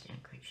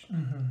understand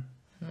Krishna.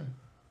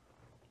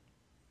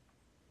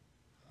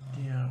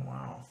 Yeah,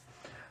 wow.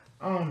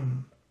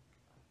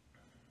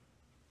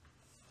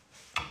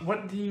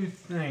 What do you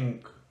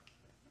think,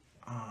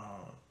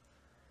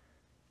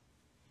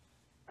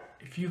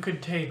 if you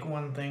could take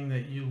one thing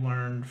that you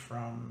learned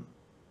from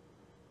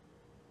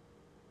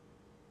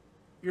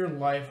your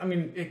life, I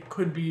mean, it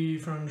could be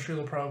from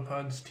Srila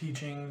Prabhupada's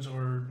teachings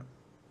or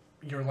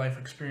your life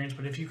experience,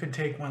 but if you could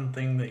take one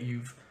thing that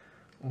you've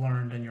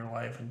learned in your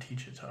life and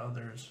teach it to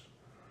others,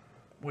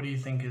 what do you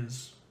think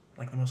is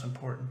like the most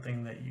important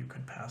thing that you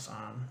could pass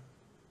on?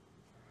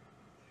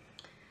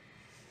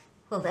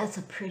 Well, that's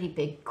a pretty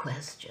big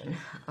question,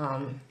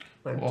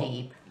 or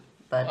deep,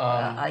 but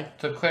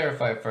to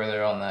clarify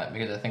further on that,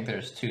 because I think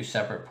there's two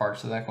separate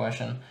parts of that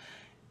question.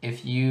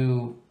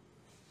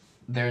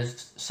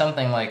 There's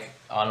something like,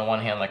 on the one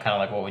hand, like kind of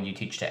like what would you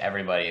teach to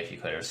everybody if you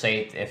could, or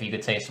say if you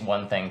could say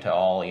one thing to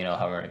all,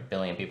 however many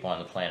billion people on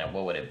the planet,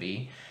 what would it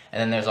be?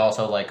 And then there's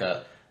also like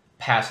a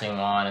passing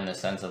on in the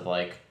sense of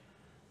like,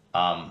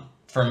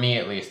 for me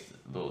at least,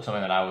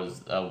 something that I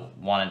was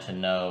wanted to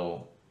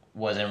know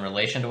was in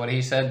relation to what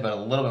he said, but a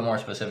little bit more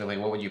specifically,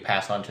 what would you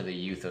pass on to the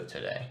youth of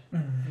today?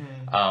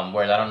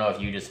 Whereas I don't know if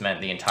you just meant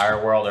the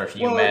entire world, or if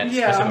you meant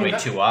specifically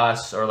to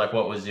us, or like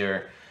what was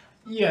your...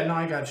 Yeah, no,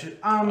 I got you.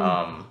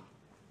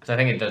 Because I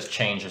think it does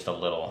change just a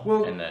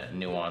little in the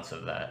nuance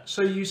of that.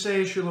 So you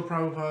say Srila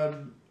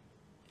Prabhupada,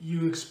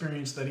 you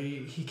experienced that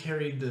he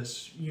carried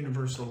this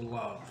universal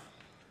love.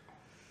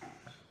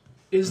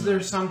 Is there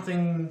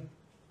something,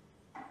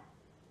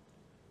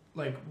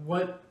 like,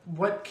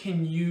 what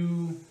can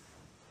you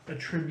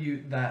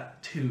attribute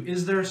that to?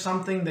 Is there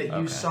something that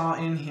you saw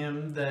in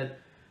him that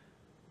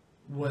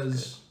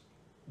was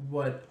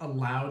what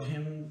allowed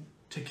him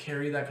to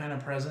carry that kind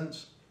of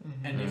presence?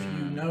 And if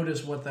you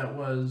notice what that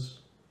was,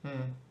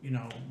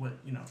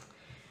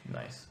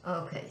 Nice.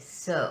 Okay,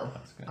 so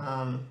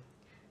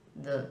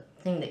the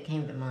thing that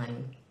came to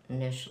mind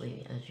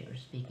initially as you were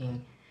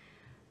speaking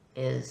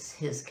is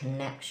his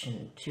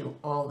connection to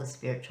all the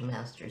spiritual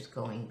masters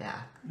going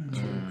back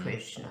to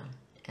Krishna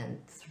and,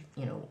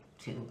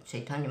 to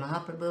Chaitanya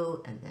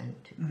Mahaprabhu and then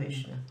to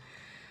Krishna.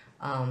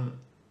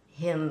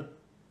 Him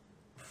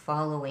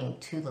following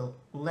to the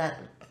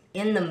letter,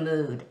 in the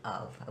mood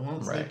of, I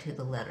won't say to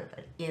the letter,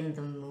 but in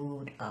the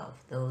mood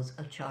of those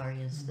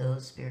acharyas,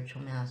 those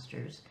spiritual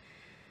masters,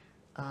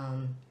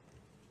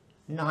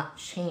 not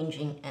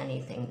changing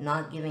anything,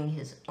 not giving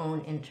his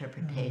own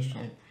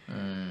interpretation,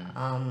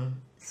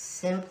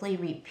 simply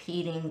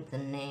repeating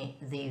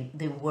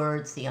the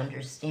words, the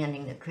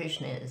understanding that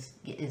Krishna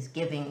is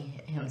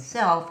giving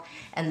himself,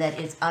 and that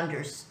it's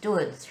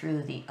understood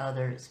through the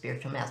other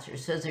spiritual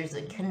masters. So there's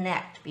a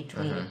connect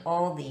between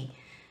all the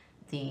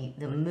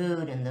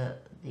mood and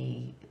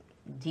the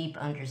deep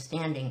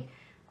understanding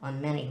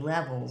on many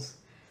levels,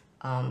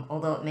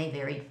 although it may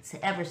vary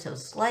ever so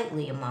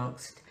slightly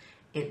amongst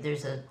it.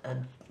 There's a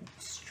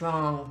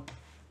strong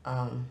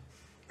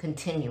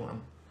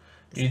continuum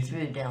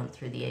down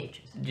through the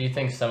ages. Do you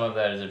think some of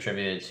that is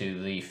attributed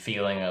to the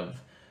feeling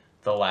of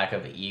the lack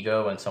of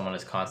ego when someone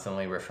is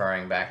constantly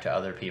referring back to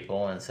other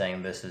people and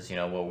saying this is,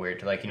 what we're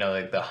like,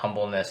 like the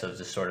humbleness of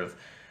just sort of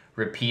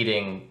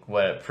repeating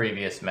what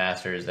previous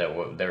masters that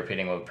were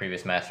repeating what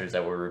previous masters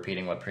that were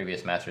repeating what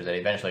previous masters that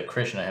eventually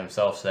Krishna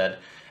himself said,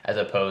 as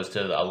opposed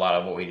to a lot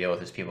of what we deal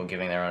with is people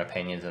giving their own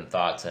opinions and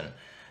thoughts. And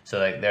so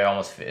like they're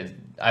almost,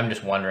 I'm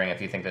just wondering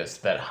if you think that's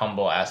that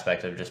humble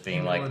aspect of just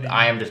being like,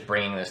 I am just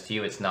bringing this to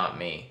you, it's not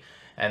me.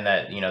 And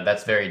that,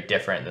 that's very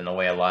different than the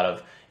way a lot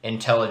of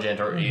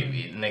intelligent or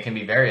and they can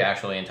be very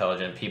actually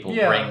intelligent people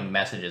bring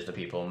messages to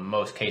people. In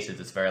most cases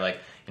it's very like,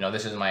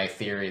 this is my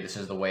theory, this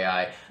is the way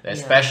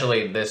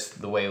especially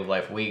the way of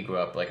life we grew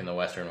up like in the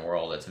Western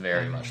world, it's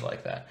very much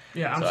like that.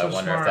 Yeah, I'm so I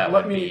wonder smart. If that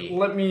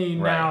let me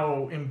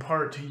now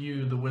impart to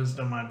you the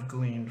wisdom I've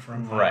gleaned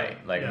from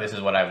this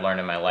is what I've learned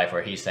in my life,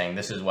 where he's saying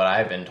this is what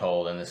I've been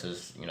told and this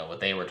is what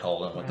they were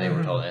told and what they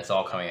were told, and it's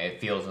all coming. It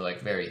feels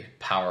like very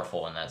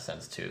powerful in that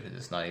sense too, because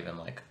it's not even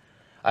like,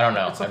 I don't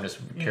know. I'm just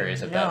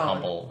curious if that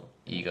humble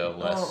ego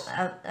less.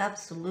 Well,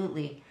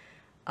 absolutely.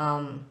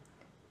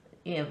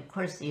 of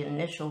course, the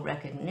initial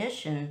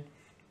recognition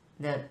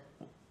that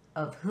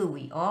of who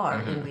we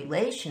are in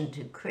relation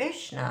to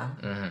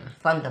Krishna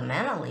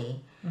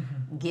fundamentally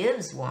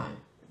gives one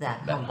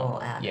that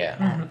humble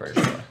attitude. For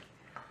sure.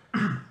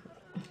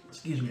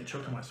 Excuse me, I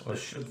choked on myself.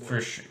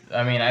 For sure.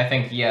 I mean, I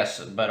think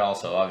yes, but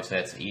also obviously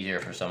it's easier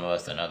for some of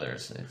us than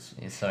others.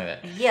 It's something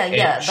that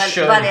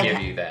should give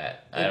you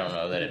that. I don't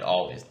know that it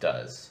always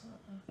does.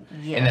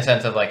 Yeah. In the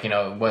sense of like,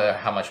 whether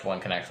how much one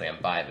can actually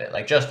imbibe it.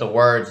 Like just the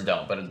words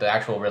don't, but the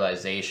actual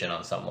realization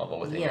on some level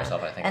within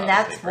yourself, I think. And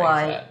that's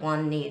why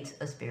one needs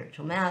a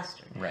spiritual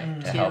master, right,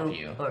 to help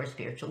you, or a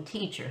spiritual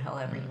teacher,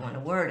 however you want to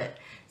word it.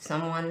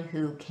 Someone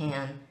who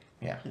can,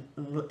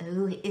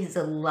 who is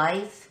a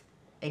life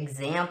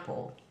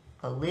example,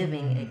 a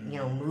living,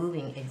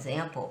 moving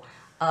example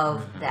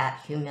of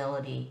that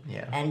humility,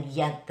 and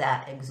yet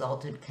that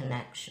exalted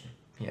connection.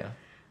 Yeah.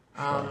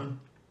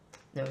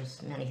 There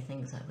was many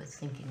things I was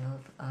thinking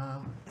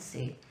of. Let's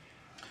see.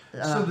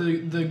 So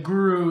the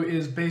guru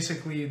is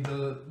basically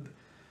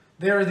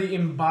they're the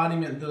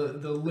embodiment,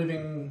 the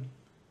living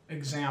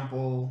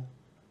example,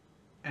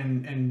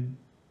 and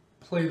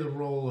play the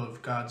role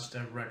of God's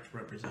direct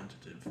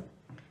representative.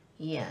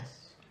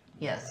 Yes,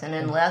 and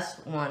unless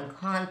one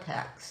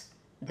contacts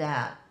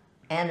that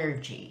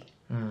energy,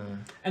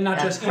 and not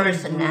just any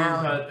guru,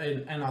 but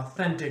an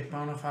authentic,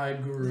 bona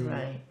fide guru.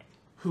 Right.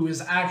 Who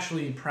is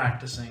actually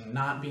practicing,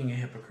 not being a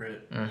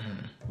hypocrite.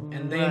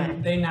 And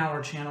they now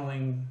are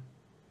channeling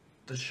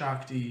the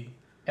Shakti.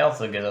 It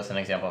also gives us an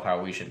example of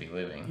how we should be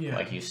living. Yeah.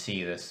 Like you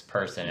see this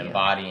person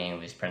embodying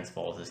these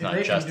principles. It's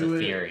not just a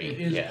theory.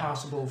 It is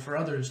possible for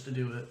others to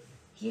do it.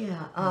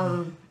 Yeah.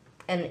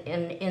 And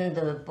in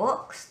the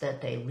books that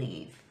they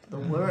leave, the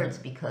words,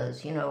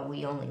 because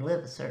we only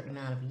live a certain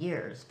amount of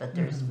years, but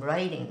there's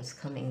writings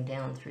coming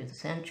down through the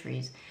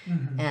centuries,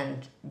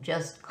 and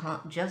just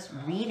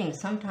reading.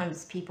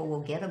 Sometimes people will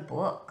get a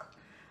book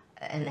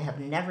and have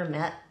never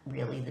met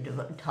really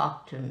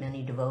talked to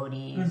many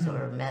devotees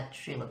or met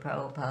Srila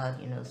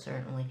Prabhupada,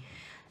 certainly,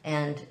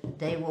 and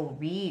they will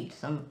read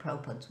some of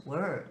Prabhupada's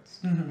words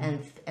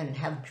and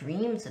have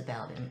dreams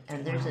about him,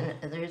 and there's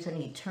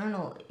an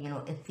eternal,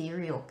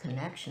 ethereal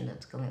connection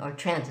that's going, or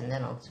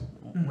transcendental, it's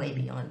way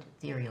beyond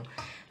ethereal,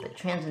 but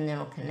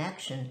transcendental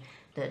connection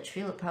that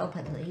Srila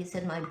Prabhupada, he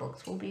said, my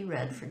books will be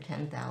read for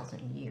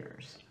 10,000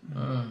 years.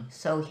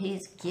 So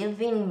he's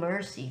giving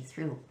mercy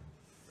through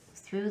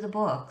the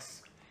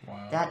books.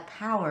 Wow. That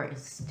power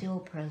is still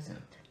present.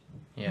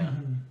 Yeah.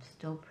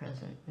 Still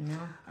present,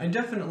 I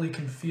definitely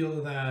can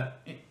feel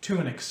that to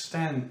an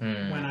extent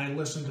when I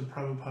listen to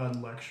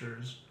Prabhupada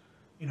lectures,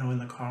 in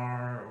the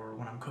car or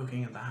when I'm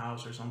cooking at the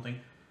house or something.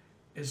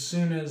 As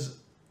soon as,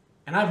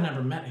 and I've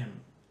never met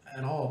him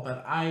at all,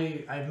 but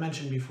I've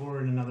mentioned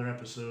before in another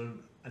episode,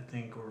 I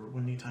think, or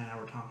when Nita and I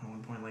were talking at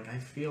one point, like I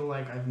feel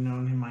like I've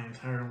known him my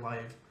entire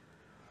life.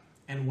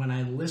 And when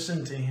I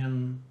listen to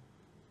him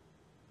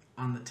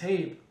on the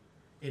tape,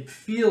 it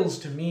feels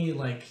to me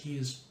like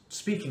he's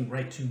speaking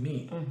right to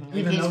me,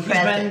 even though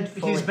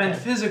he's been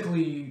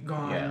physically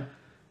gone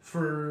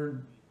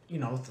for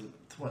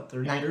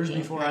 30 years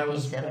before I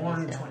was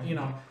born,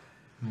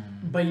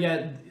 but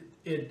yet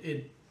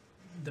his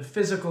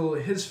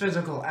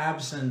physical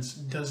absence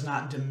does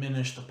not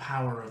diminish the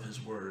power of his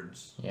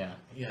words.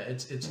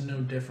 It's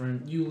no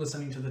different. You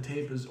listening to the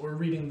tape or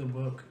reading the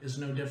book is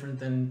no different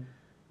than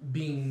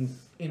being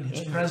in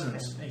his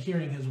presence,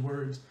 hearing his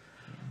words.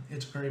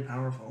 It's very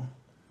powerful.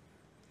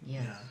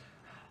 Yes.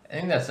 I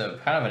think that's a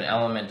kind of an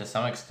element to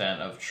some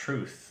extent of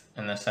truth,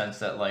 in the sense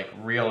that like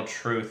real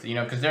truth,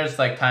 because there's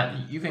like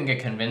time you can get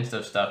convinced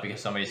of stuff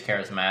because somebody's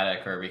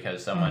charismatic or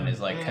because someone is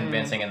like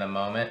convincing in the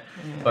moment,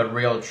 but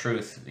real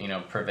truth,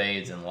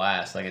 pervades and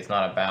lasts. Like it's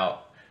not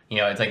about,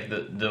 it's like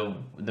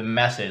the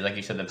message, like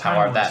you said, the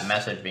power of that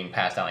message being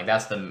passed down. Like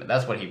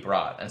that's what he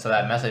brought, and so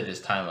that message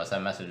is timeless.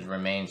 That message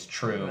remains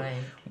true,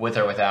 with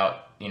or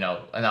without,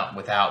 not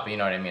without, but you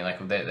know what I mean.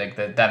 Like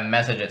that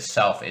message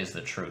itself is the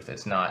truth.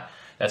 It's not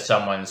that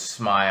someone's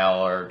smile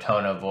or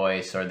tone of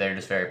voice, or they're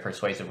just very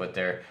persuasive with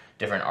their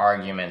different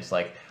arguments.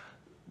 Like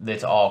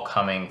it's all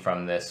coming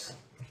from this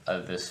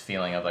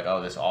feeling of like,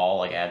 oh, this all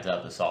like adds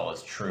up. This all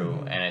is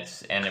true, and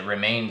it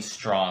remains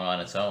strong on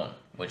its own,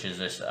 which is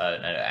just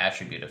an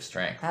attribute of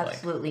strength.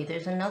 Absolutely.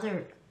 There's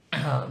another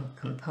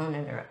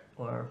component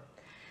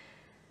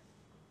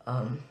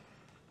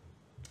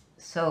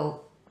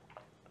so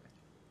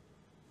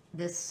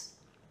this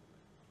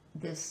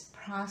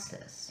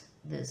process,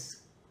 this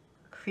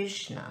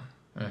Krishna,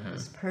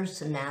 this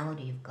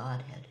personality of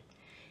Godhead,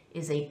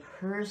 is a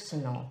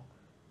personal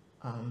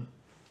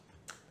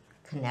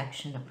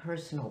connection, a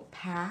personal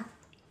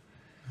path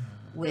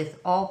with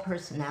all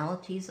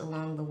personalities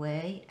along the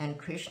way, and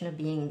Krishna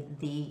being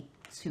the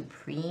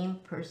supreme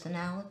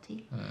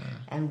personality,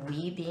 and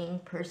we being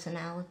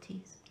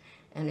personalities,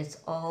 and it's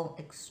all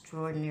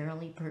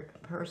extraordinarily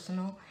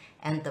personal,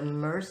 and the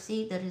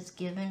mercy that is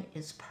given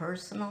is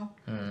personal.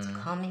 It's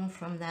coming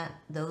from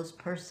those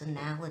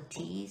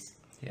personalities.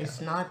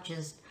 It's not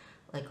just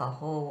like a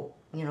whole,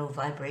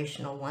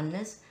 vibrational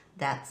oneness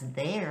that's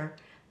there,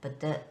 But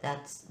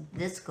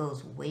this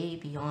goes way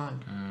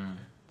beyond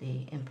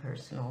the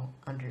impersonal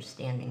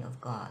understanding of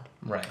God.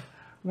 Right.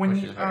 When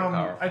Which you, is very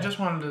powerful. I just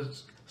wanted to.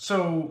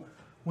 So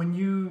when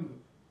you,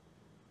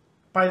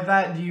 by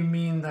that, do you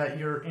mean that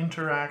your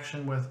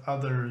interaction with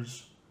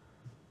others,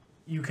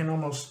 you can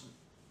almost?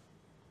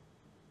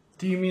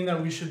 Do you mean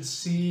that we should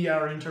see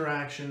our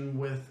interaction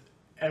with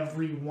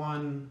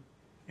everyone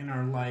in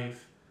our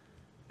life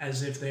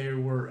as if they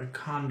were a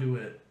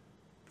conduit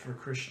for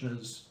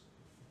Krishna's,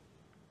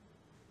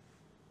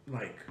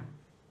 like,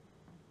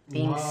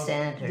 Being love?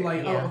 centered,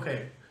 Like, yeah. oh,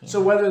 okay. Yeah.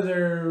 So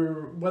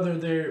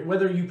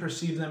whether you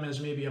perceive them as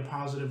maybe a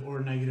positive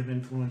or negative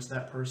influence,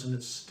 that person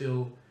is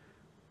still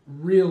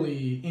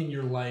really in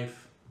your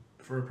life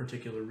for a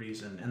particular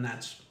reason, and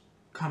that's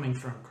coming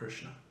from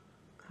Krishna.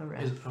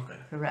 Correct. Okay.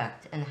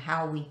 Correct. And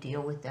how we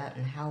deal with that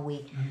and how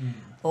we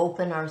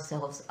open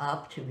ourselves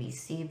up to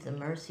receive the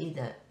mercy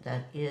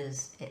that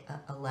is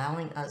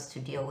allowing us to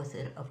deal with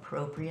it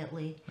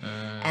appropriately.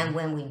 And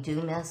when we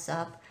do mess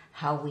up,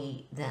 how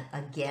we then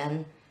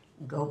again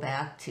go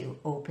back to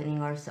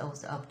opening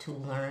ourselves up to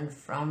learn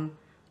from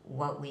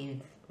what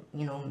we've,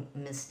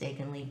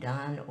 mistakenly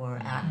done or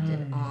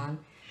acted on.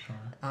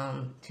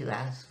 Sure. To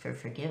ask for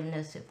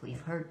forgiveness if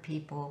we've hurt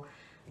people,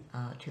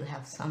 to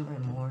have some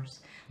remorse,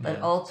 but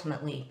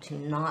ultimately to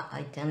not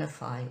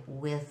identify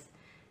with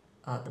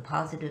the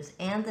positives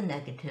and the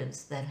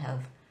negatives that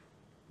have,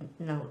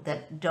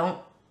 that don't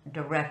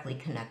directly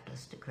connect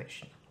us to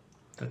Krishna.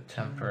 The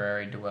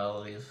temporary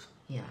dualities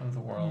Yeah, of the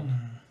world.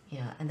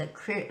 yeah, and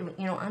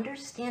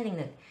understanding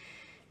that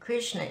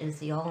Krishna is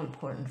the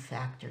all-important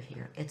factor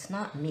here. It's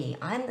not me.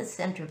 I'm the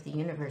center of the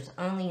universe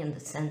only in the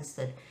sense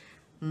that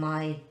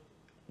my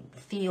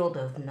field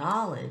of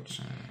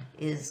knowledge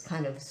is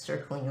kind of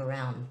circling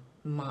around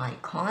my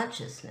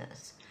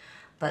consciousness.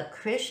 But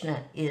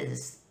Krishna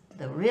is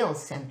the real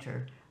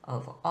center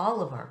of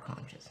all of our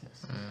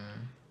consciousness.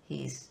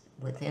 He's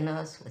within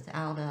us,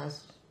 without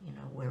us,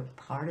 we're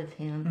part of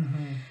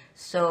him.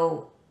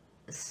 So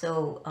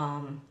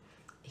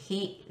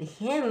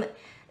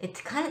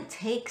it kind of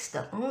takes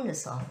the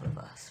onus off of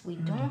us. We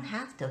don't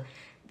have to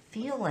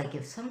feel like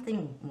if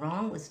something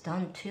wrong was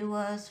done to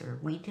us or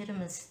we did a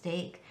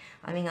mistake.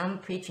 I mean, I'm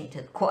preaching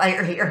to the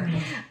choir here.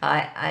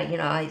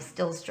 I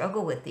still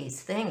struggle with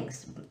these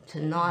things,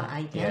 to not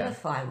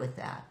identify with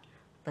that.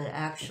 But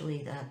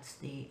actually that's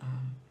the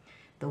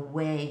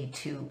way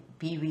to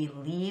be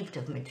relieved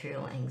of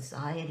material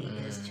anxiety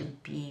is to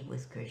be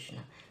with Krishna,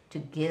 to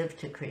give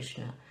to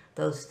Krishna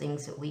those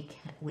things that we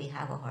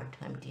have a hard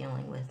time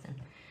dealing with. And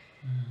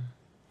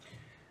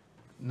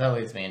that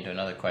leads me into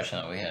another question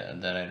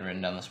that I'd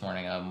written down this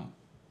morning.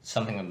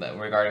 Something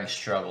regarding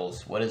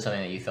struggles. What is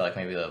something that you feel like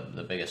maybe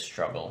the biggest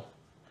struggle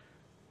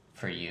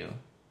for you?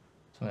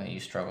 Something that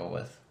you struggle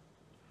with,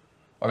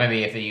 or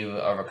maybe if you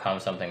overcome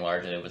something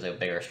large and it was a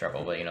bigger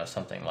struggle, but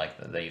something like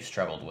that you've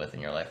struggled with in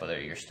your life, whether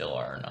you still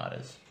are or not,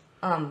 is.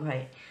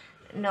 Right.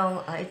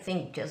 No, I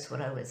think just what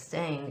I was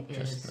saying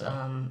is,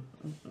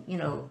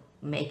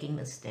 making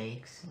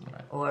mistakes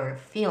or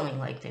feeling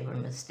like they were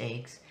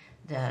mistakes.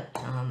 That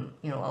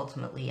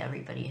ultimately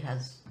everybody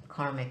has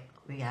karmic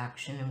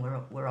reaction, and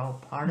we're all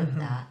part of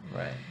that.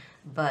 Right.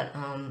 But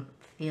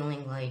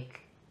feeling like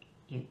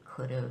you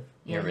could have.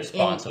 You're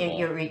responsible.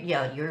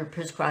 Your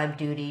prescribed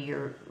duty,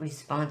 your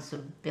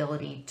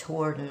responsibility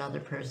toward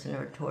another person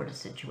or toward a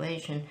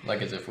situation.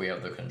 Like as if we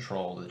have the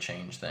control to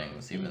change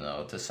things, even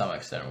though to some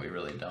extent we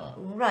really don't.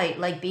 Right,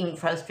 like being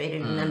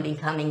frustrated and then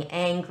becoming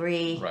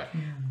angry. Right.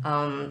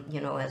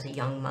 As a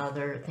young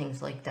mother,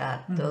 things like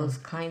that. Those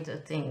kinds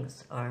of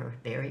things are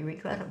very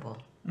regrettable.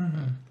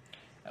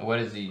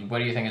 What do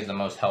you think is the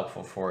most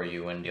helpful for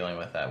you when dealing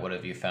with that? What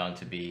have you found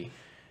to be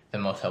the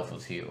most helpful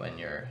to you when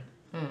you're,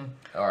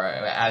 or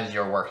as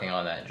you're working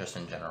on that, just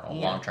in general,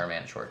 long term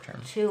and short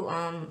term?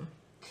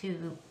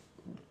 To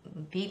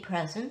be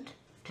present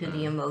to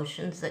the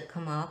emotions that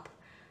come up,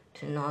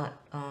 to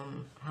not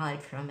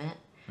hide from it.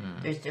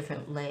 There's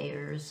different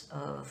layers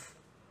of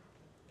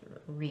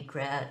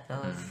regret,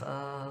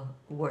 of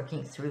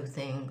working through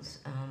things,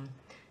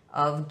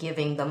 of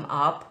giving them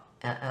up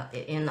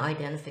in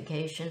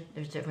identification.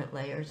 There's different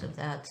layers of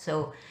that.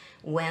 So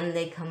when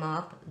they come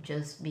up,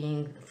 just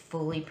being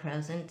fully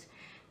present,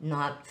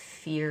 not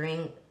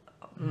fearing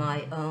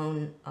my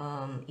own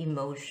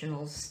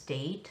emotional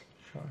state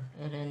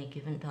at any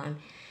given time,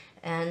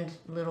 and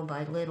little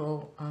by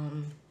little,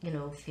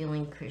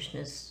 feeling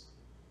Krishna's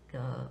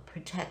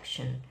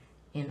protection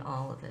in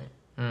all of it,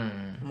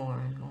 more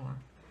and more.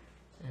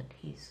 That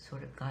he's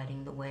sort of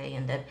guiding the way,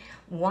 and that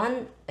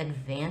one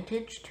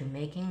advantage to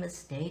making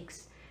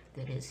mistakes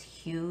that is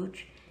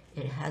huge,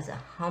 it has a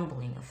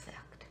humbling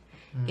effect.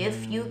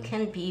 If you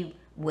can be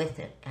with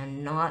it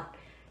and not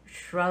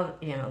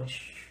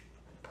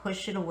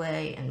push it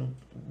away and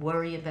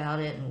worry about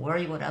it and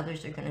worry what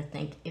others are going to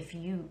think, if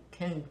you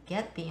can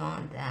get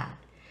beyond that,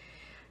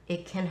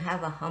 it can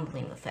have a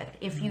humbling effect.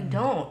 If you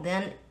don't,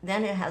 then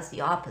it has the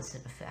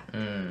opposite effect.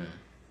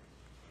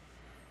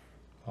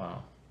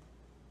 Wow.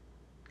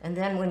 And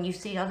then when you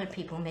see other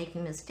people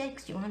making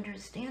mistakes, you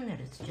understand that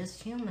it's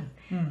just human.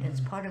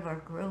 It's part of our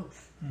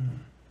growth.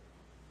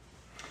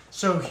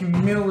 So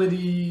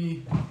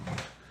humility.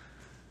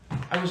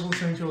 I was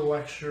listening to a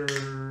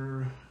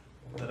lecture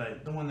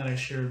the one that I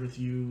shared with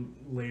you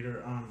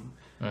later.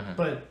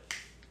 But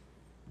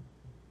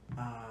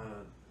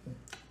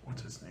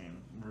what's his name?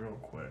 Real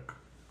quick,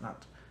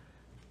 not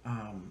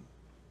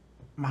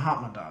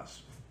Mahatma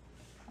Das.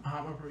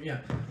 Yeah,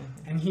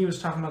 and he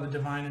was talking about the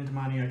divine and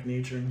demoniac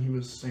nature, and he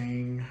was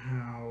saying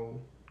how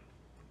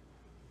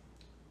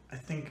I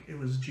think it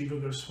was Jiva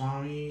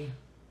Goswami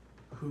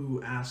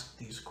who asked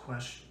these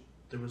questions.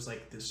 There was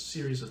like this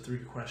series of 3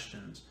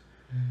 questions,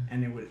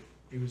 and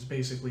it was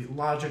basically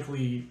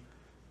logically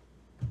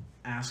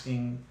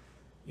asking,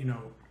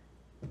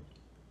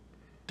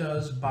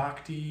 does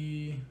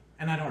bhakti,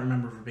 and I don't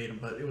remember verbatim,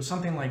 but it was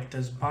something like,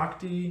 does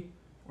bhakti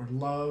or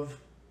love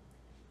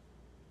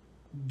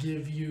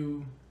give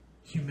you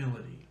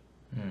humility?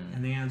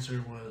 And the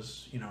answer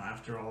was,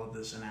 after all of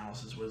this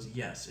analysis, was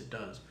yes, it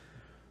does.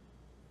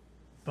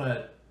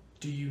 But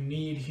do you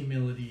need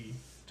humility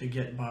to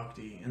get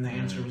bhakti? And the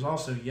answer was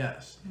also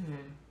yes.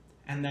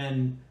 And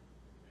then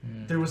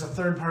there was a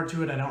third part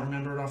to it. I don't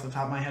remember it off the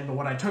top of my head, but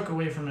what I took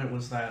away from it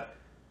was that,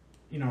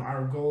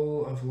 our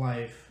goal of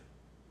life,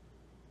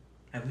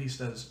 at least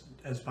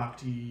as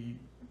bhakti,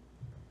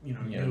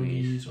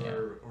 yogis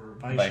or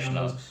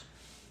Vaishnavas,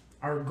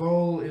 our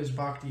goal is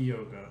bhakti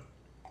yoga.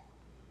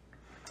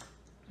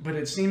 But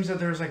it seems that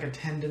there's like a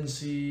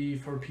tendency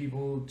for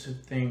people to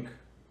think,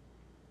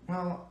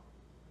 well,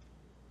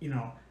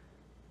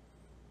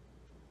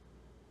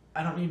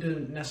 I don't need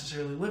to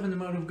necessarily live in the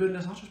mode of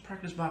goodness. I'll just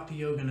practice bhakti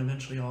yoga, and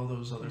eventually all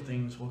those other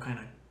things will kind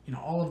of,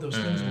 all of those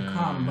things will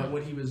come. But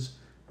what he was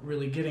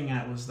really getting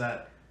at was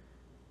that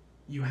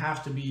you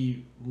have to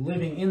be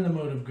living in the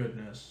mode of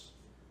goodness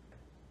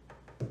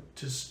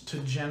to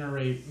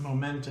generate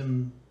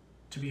momentum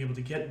to be able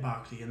to get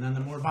bhakti. And then the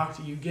more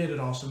bhakti you get, it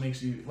also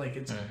makes you, like,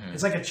 it's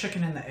like a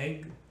chicken and the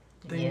egg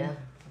thing. Yeah.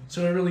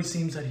 So it really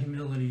seems that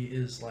humility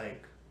is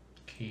like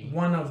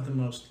one of the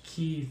most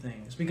key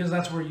things, because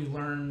that's where you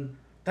learn,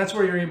 that's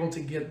where you're able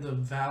to get the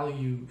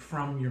value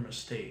from your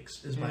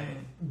mistakes, is by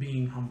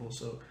being humble.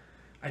 So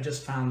I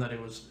just found that it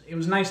was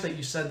nice that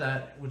you said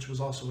that, which was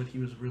also what he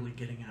was really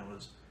getting at,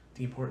 was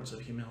the importance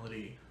of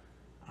humility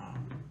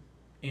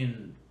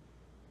in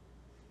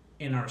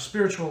our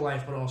spiritual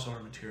life, but also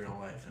our material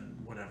life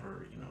and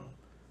whatever,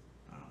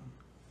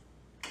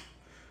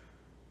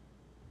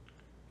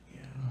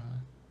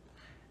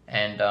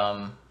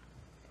 And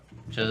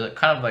just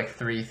kind of like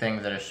 3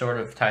 things that are sort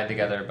of tied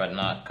together, but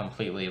not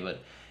completely.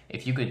 But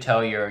if you could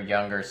tell your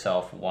younger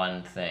self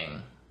one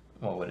thing,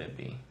 what would it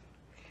be?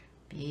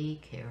 Be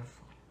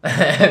careful.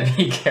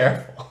 Be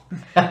careful.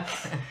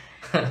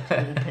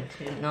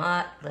 Do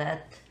not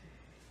let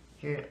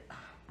your...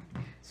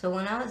 So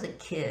when I was a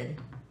kid,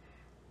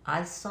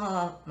 I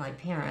saw my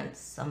parents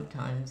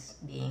sometimes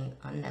being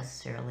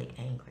unnecessarily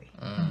angry.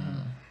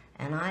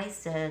 And I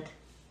said,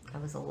 I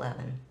was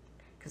 11,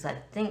 because I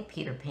think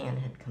Peter Pan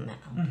had come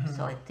out.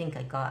 So I think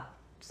I got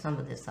some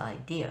of this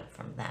idea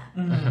from that.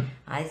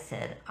 I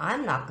said,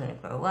 I'm not going to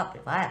grow up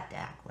if I have to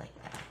act like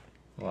that.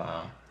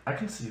 Wow. I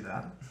can see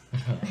that.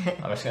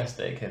 I'm just going to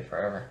stay a kid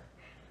forever.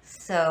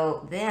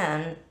 So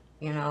then,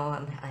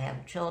 I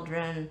have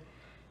children.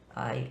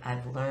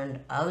 I've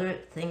learned other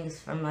things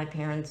from my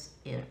parents,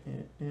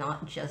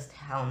 not just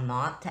how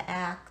not to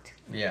act.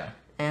 Yeah.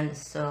 And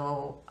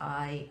so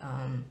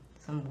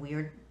some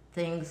weird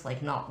things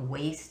like not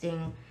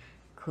wasting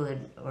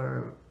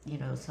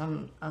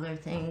some other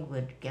thing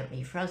would get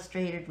me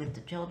frustrated with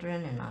the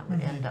children, and I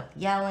would end up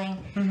yelling.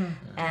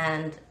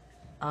 And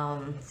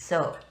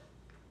so,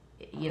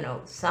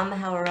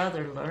 somehow or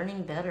other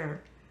learning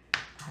better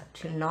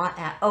to not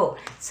act.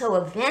 So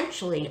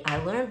eventually I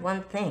learned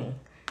one thing,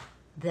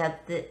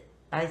 that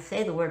I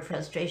say the word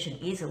frustration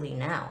easily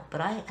now,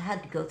 but I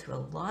had to go through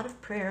a lot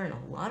of prayer and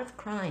a lot of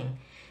crying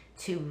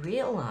to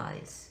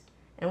realize,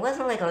 and it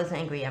wasn't like I was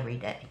angry every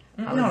day.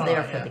 I was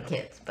there for the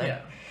kids,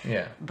 but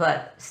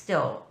but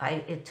still,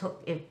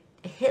 it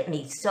hit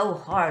me so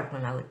hard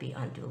when I would be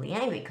unduly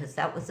angry, because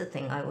that was the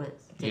thing I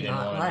did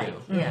not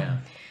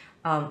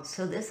like.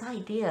 So this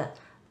idea,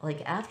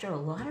 like after a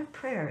lot of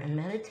prayer and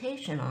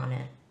meditation on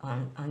it,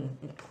 on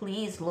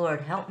please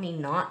Lord help me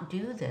not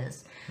do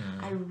this,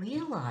 I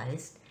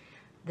realized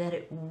that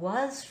it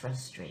was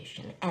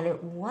frustration, and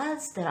it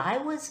was that I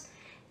was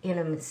in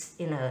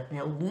an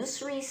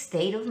illusory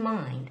state of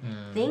mind,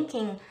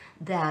 thinking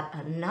that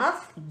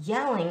enough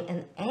yelling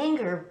and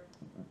anger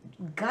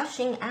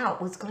gushing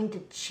out was going to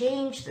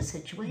change the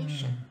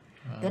situation,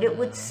 that it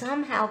would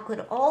somehow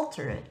could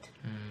alter it.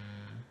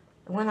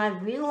 When I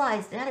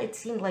realized that, it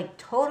seemed like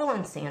total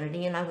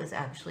insanity, and I was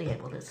actually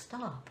able to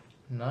stop.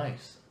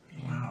 Nice.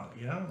 Wow,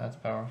 yeah. That's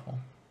powerful.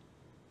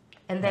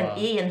 And then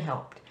Ian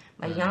helped.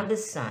 My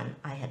youngest son,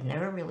 I had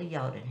never really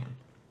yelled at him.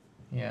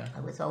 Yeah.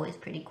 I was always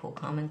pretty cool,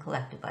 calm, and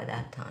collected by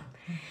that time.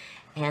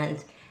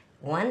 And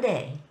one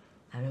day,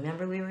 I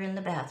remember we were in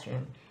the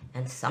bathroom,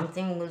 and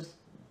something was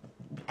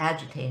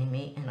agitating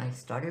me, and I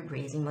started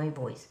raising my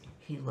voice.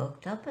 He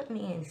looked up at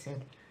me and he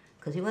said,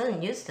 because he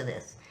wasn't used to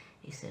this,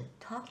 he said,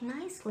 "Talk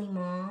nicely,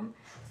 Mom."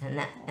 And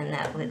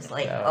that was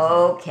like, That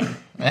was okay.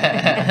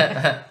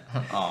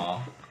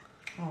 Aw.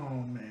 Oh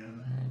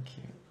man. Very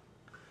cute.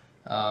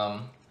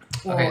 Well,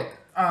 Okay.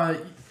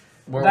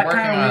 We're that working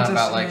kinda on leads us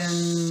about like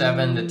in-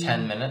 7 to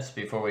 10 minutes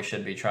before we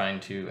should be trying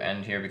to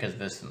end here because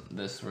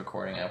this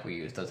recording app we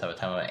use does have a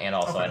time limit, and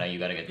also Okay. I know you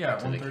got to get Yeah,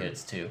 to the 1:30.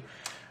 kids too.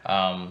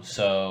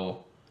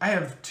 So I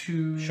have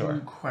two Sure.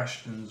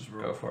 questions.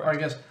 Go for it. Or I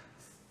guess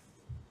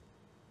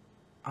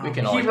we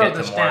can he always wrote get to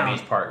this more down. of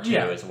these part 2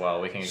 Yeah. as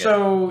well. We can get.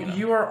 So you know,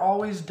 you are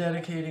always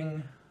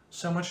dedicating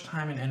so much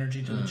time and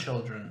energy to the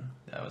children.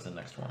 that was the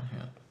next one.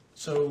 Yeah.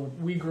 So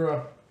we grew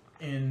up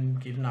in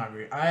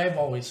Gitanagri. I've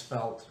always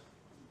felt,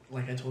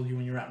 like I told you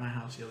when you were at my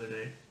house the other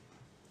day,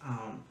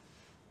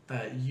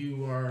 that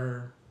you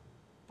are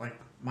like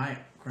my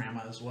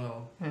grandma as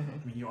well. I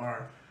mean, you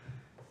are.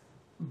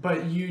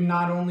 But you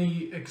not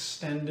only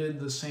extended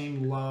the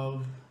same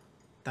love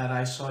that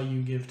I saw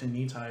you give to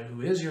Nitai,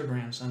 who is your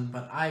grandson,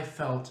 but I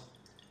felt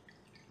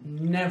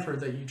never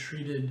that you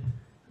treated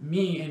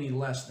me any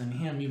less than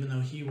him, even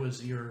though he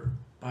was your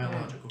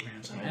biological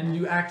grandson. And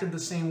you acted the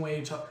same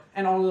way to,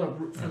 and all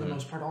of, for the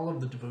most part, all of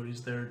the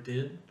devotees there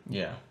did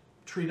Yeah.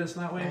 treat us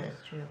that way. That is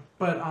true.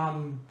 But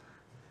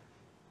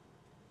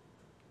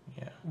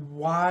Yeah.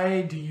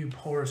 why do you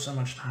pour so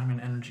much time and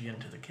energy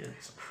into the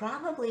kids?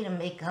 Probably to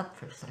make up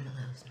for some of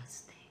those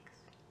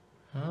mistakes,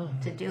 Oh.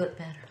 to do it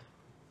better.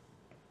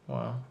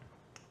 Wow.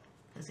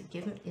 Because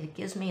it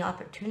gives me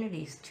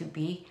opportunities to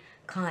be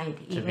kind,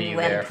 To even be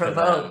when there for them.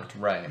 provoked.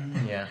 Right.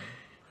 Yeah.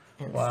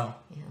 And Wow.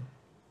 Yeah.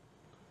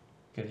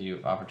 Give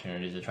you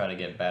opportunities to try to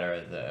get better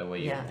at the way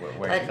you Yeah.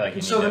 where you feel like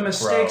you So need the to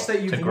mistakes grow,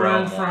 that you've to grow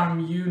learned more. from,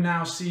 you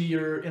now see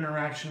your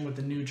interaction with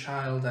the new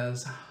child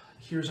as,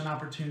 here's an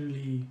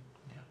opportunity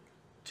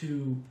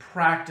to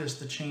practice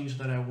the change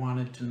that I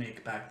wanted to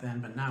make back then,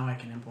 but now I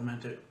can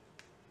implement it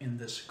in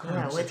this current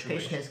Yeah, with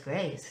situation. Krishna's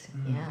grace.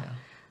 Yeah.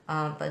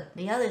 But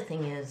the other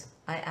thing is,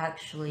 I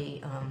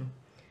actually,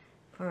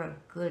 for a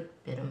good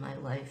bit of my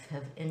life,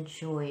 have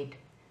enjoyed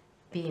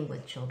being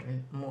with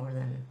children more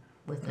than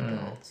with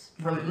adults.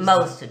 For What is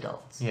most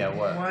adults. Yeah.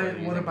 What? Why, do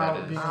you what think about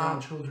that is? being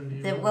around children do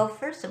you Well,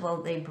 first of all,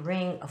 they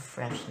bring a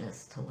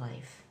freshness to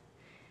life,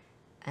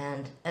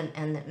 and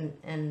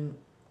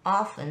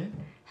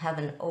often have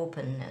an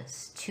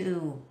openness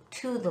to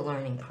the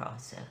learning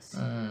process.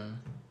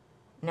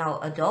 Now,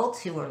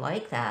 adults who are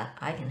like that,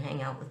 I can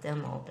hang out with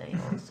them all day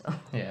also,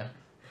 Yeah. Uh-huh.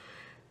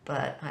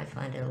 but I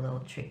find it a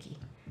little tricky.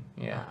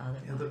 Yeah.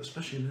 Yeah,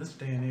 especially in this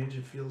day and age,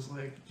 it feels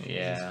like. Jesus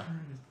Yeah. Christ.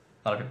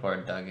 A lot of people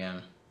are dug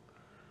in.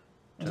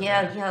 to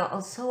Yeah, that. yeah,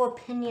 so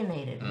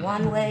opinionated,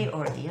 one way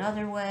or the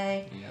other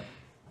way, Yep.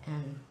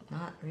 and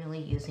not really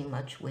using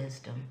much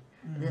wisdom.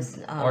 This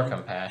Or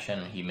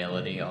compassion,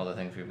 humility, all the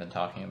things we've been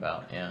talking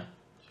about. Yeah.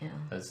 yeah.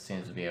 There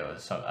seems to be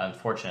some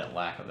unfortunate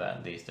lack of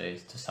that these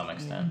days to some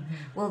extent.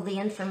 Well, the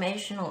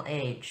informational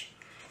age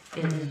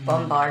is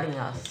bombarding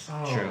us,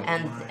 Oh, True.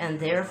 and my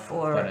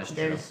therefore That is true.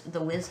 there's the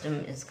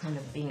wisdom is kind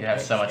of being. You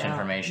have so much edged out.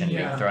 information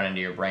Yeah. being thrown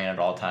into your brain at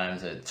all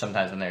times that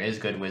sometimes when there is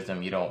good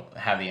wisdom, you don't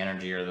have the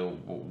energy or the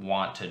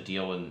want to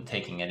deal with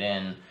taking it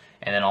in.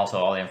 And then also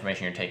all the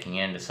information you're taking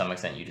in, to some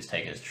extent, you just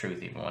take as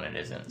truth even when it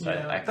isn't. So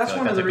Yeah, I feel that's like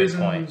one that's of the a good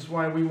point. reasons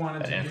why we wanted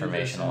That to do this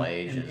informational and,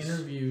 age and is-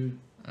 interview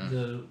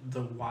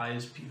the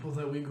wise people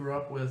that we grew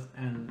up with,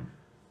 and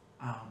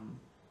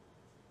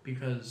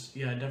because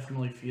I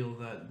definitely feel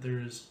that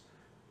there's,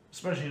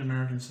 especially in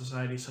American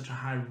society, such a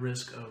high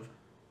risk of,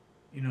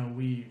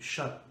 we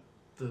shut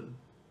the,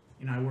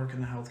 I work in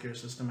the healthcare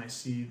system. I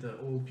see the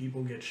old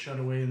people get shut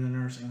away in the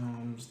nursing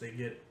homes. They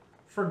get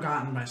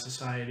forgotten by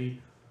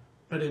society.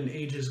 But in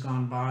ages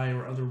gone by,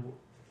 or other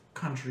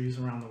countries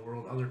around the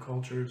world, other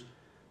cultures,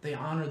 they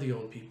honor the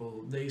old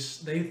people. They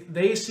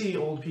see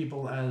old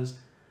people as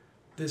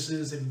this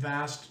is a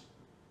vast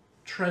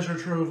treasure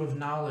trove of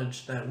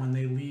knowledge that when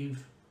they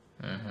leave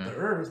the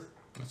earth,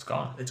 It's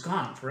gone. it's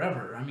gone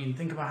forever. I mean,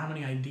 think about how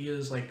many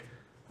ideas, like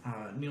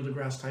Neil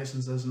deGrasse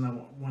Tyson says in that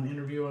one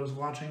interview I was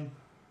watching,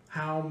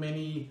 how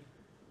many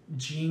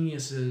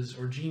geniuses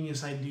or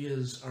genius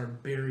ideas are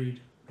buried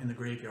in the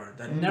graveyard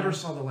that never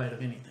saw the light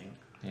of anything.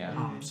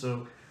 Yeah.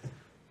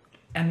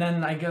 And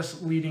then I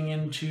guess leading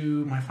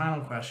into my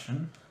final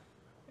question.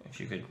 If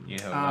you could,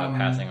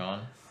 passing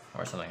on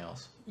or something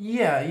else.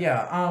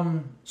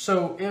 Yeah.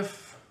 So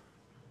if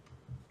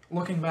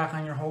looking back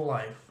on your whole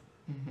life,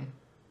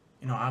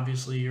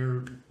 obviously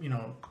you're,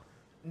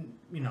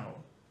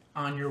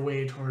 on your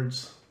way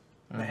towards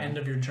the end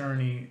of your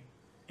journey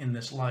in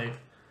this life.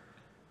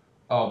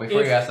 Oh,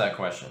 before If- you ask that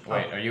question,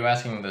 wait, are you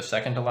asking the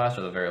second to last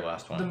or the very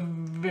last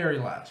one? The very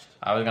last.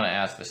 I was going to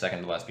ask the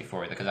second to last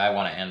before because I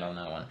want to end on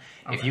that one.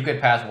 If you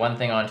could pass one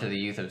thing on to the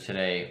youth of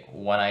today,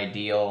 one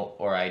ideal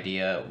or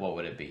idea, what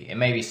would it be? It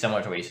may be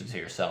similar to what you said to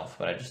yourself,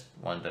 but I just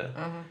wanted to,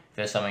 if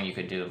there's something you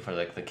could do for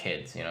like the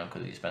kids,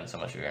 because you spend so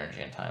much of your energy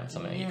and time,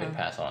 something you could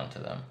pass on to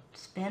them.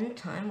 Spend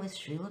time with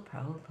Srila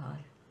Prabhupada.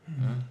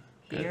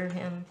 Hear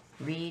him,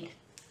 read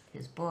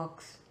his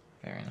books,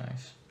 Very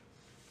nice.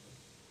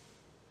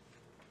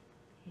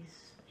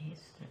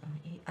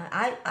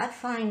 I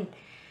find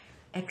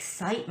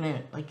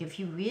excitement, like if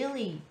you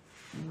really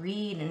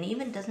read, and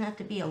even doesn't have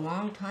to be a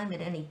long time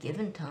at any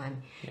given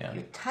time, Yeah.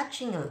 you're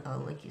touching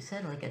like you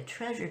said, like a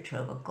treasure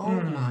trove, a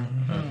gold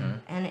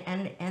mine,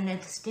 and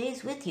it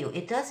stays with you.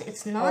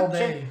 It's not All just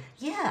day. it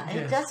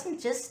Yes.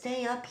 doesn't just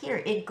stay up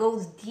here. It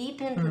goes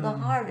deep into the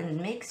heart and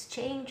makes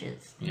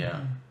changes.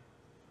 Yeah.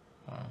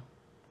 Wow.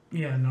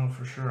 Yeah, no,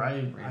 for sure.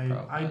 I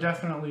Prabhupada.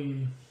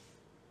 definitely,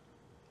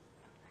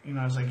 you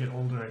know, as I get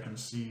older, I can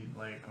see,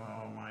 like,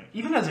 oh my...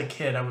 Even as a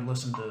kid, I would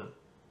listen to,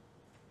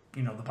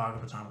 you know, the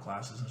Bhagavatam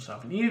classes and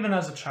stuff. And even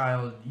as a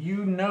child,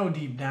 you know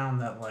deep down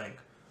that, like,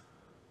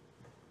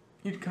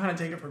 you'd kind of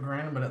take it for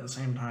granted, but at the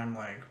same time,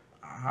 like,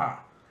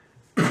 aha.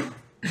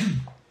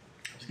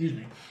 Excuse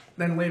me.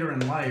 Then later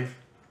in life,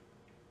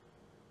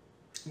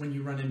 when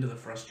you run into the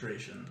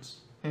frustrations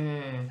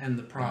and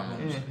the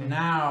problems,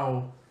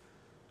 now...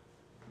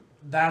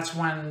 That's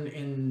when,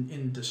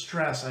 in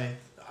distress,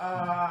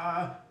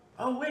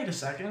 oh, wait a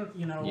second,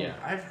 you know, Yeah.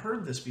 I've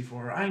heard this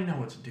before. I know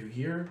what to do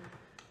here.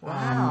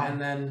 Wow. And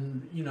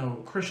then, you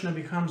know, Krishna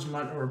becomes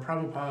much, or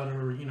Prabhupada,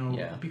 or, you know,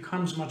 Yeah.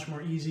 becomes much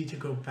more easy to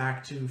go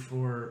back to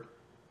for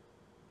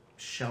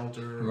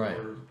shelter, Right.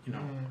 or, you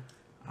know.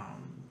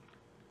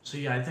 So,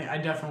 yeah, I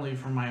definitely,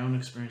 from my own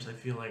experience, I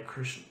feel like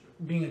Krishna,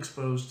 being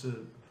exposed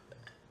to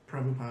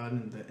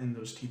Prabhupada and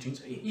those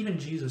teachings, even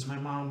Jesus, my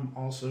mom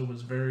also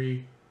was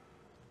very...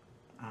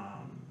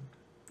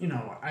 you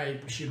know,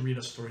 she'd read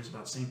us stories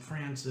about St.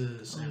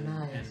 Francis and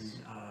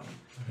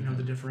you know,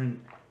 the different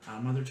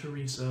Mother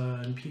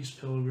Teresa and Peace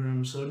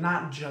Pilgrims. So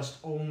not just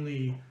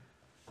only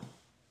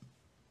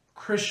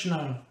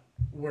Krishna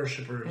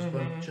worshippers,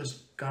 but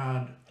just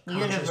God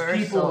conscious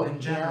people Universal, in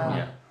general.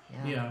 Yeah.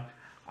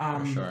 Yeah.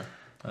 For sure.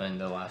 And then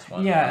the last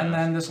one. Yeah, and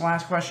then this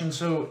last question.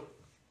 So,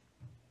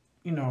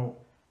 you know,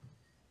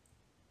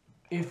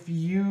 if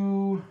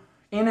you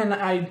in an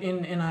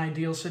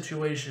ideal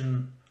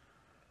situation,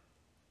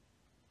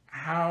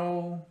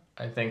 how?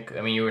 I think,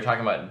 I mean, you were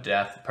talking about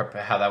death,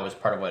 how that was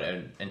part of what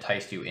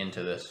enticed you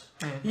into this.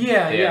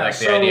 Yeah, yeah. Like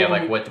the idea of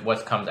like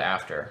what comes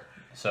after.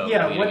 So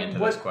leading into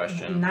this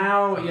question.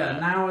 Now,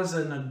 now as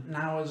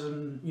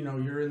in, you know,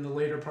 you're in the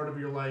later part of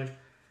your life.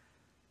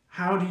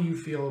 How do you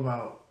feel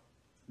about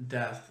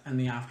death and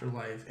the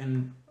afterlife,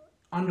 and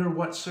under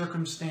what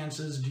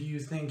circumstances do you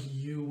think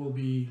you will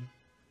be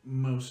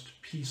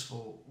most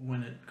peaceful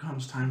when it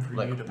comes time for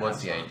you to pass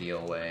What's the on?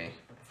 ideal way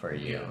for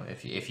you,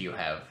 if you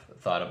have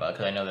thought about?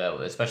 Because I know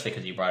that, especially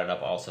because you brought it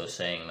up, also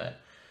saying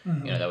that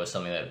you know that was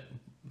something that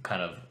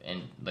kind of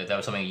that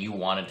was something you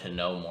wanted to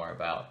know more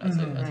about as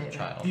a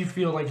child. Do you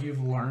feel like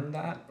you've learned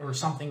that, or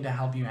something to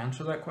help you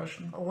answer that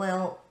question?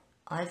 Well,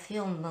 I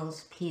feel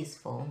most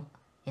peaceful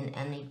in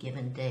any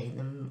given day.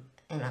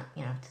 And I,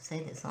 you know, to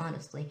say this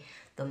honestly,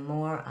 the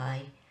more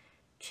I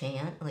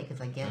chant, like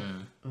if I get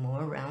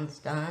more rounds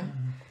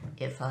done,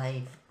 if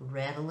I've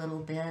read a little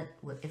bit,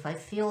 if I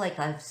feel like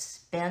I've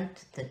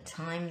spent the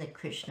time that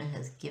Krishna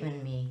has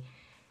given me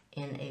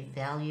in a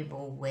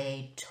valuable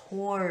way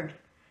toward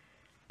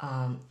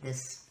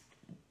this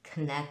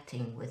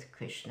connecting with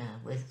Krishna,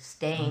 with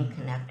staying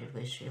connected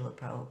with Srila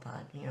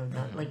Prabhupada, you know,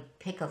 don't, like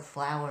pick a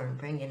flower and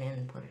bring it in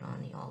and put it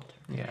on the altar.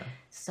 Yeah.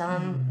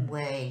 Some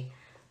way.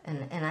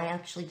 And I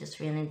actually just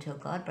ran into a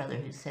godbrother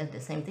who said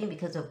the same thing.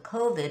 Because of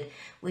COVID,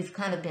 we've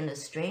kind of been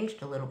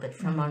estranged a little bit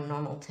from our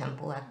normal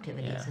temple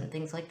activities and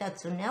things like that.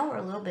 So now we're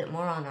a little bit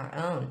more on our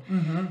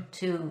own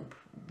to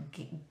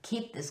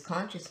keep this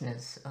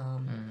consciousness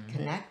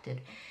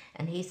connected.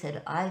 And he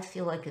said, I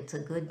feel like it's a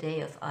good day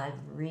if I've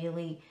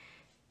really,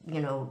 you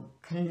know,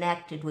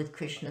 connected with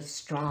Krishna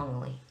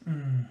strongly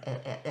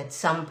at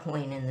some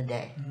point in the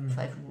day, if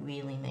I've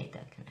really made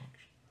that connection.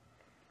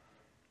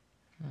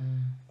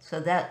 So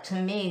that, to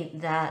me,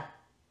 that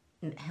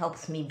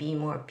helps me be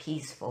more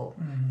peaceful.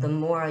 The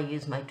more I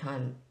use my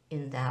time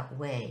in that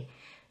way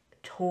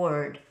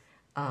toward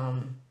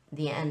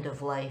the end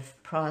of life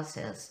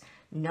process,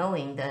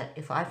 knowing that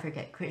if I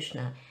forget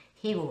Krishna,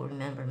 he will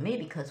remember me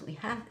because we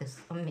have this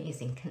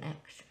amazing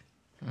connection.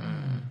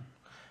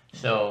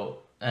 So,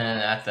 and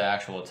at the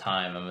actual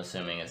time, I'm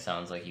assuming it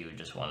sounds like you would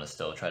just want to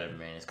still try to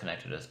remain as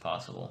connected as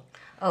possible.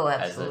 Oh,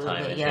 As the time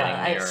absolutely. is Yeah,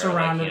 getting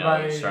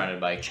nearer,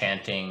 surrounded by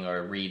chanting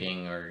or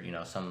reading or, you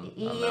know, some...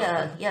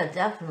 yeah,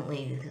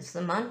 definitely. Because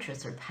the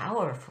mantras are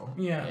powerful.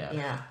 Yeah.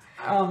 Yeah.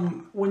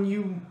 When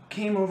you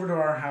came over to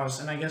our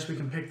house, and I guess we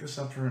can pick this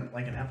up for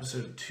like an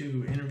episode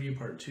 2, interview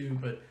part 2,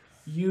 but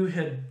you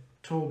had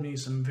told me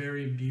some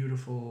very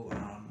beautiful,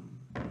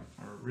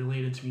 or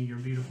related to me, your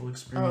beautiful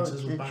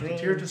experiences with Bhakti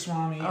Tirtha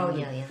Swami. Oh,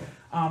 yeah.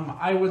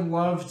 I would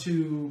love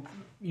to,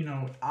 you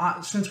know,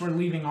 since we're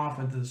leaving off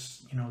with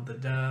this, you know, the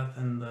death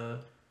and the,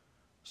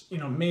 you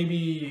know,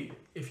 maybe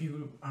if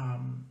you,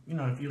 you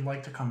know, if you'd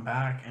like to come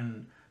back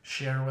and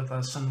share with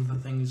us some of the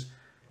things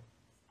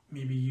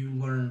maybe you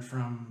learned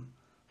from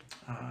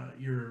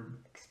your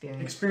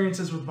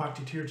experiences with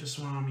Bhakti Tirtha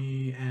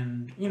Swami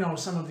and, you know,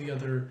 some of the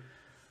other,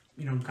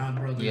 you know, God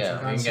brothers. Yeah,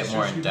 or God we can get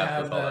more in sisters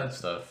depth with all that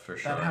stuff, for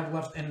sure. That have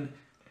left, and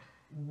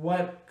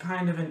what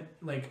kind of an,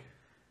 like,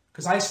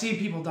 because I see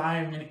people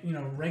die, you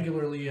know,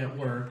 regularly at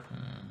work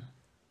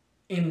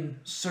in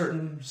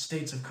certain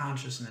states of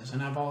consciousness,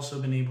 and I've also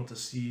been able to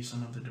see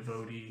some of the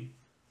devotee,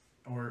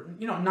 or,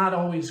 you know, not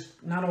always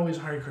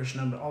Hare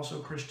Krishna, but also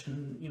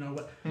Christian, you know,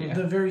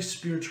 the very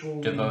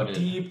spiritual, Devoted.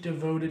 deep,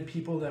 devoted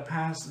people that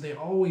pass, they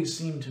always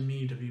seem to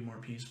me to be more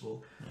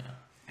peaceful. Yeah.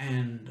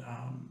 And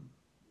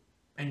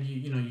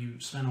you know, you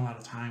spend a lot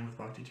of time with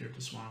Bhakti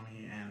Tirtha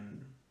Swami,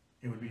 and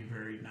it would be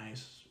very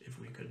nice if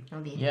we could. I'll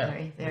be Yeah.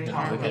 very, very We can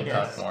happy to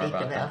talk more speak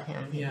about about that.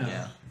 him. He's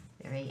Yeah.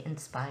 very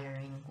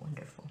inspiring,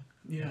 wonderful.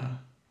 Yeah.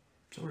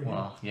 So we're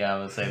Well, yeah, I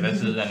would say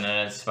this has been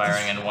an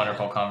inspiring and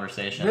wonderful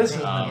conversation. This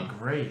has been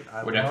great.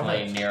 We're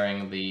definitely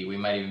nearing we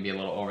might even be a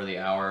little over the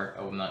hour.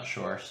 I'm not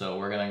sure. So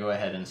we're going to go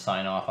ahead and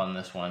sign off on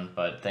this one.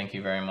 But thank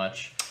you very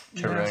much,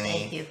 Taruni,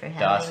 Thank you for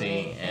having Dasi,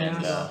 me. and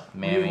We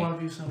Mammy.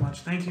 love you so much.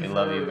 Thank you. We for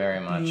love you very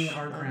much. being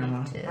our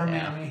grandma, too. our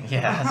Yeah, mammy.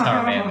 yeah, that's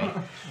our Mammy.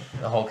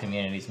 The whole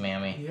community's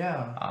Mammy.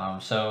 Yeah.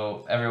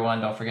 So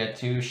everyone, don't forget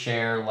to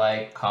share,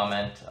 like,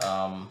 comment,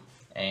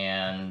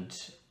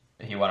 and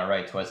if you want to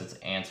write to us, it's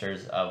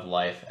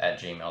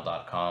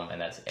answersoflife@gmail.com,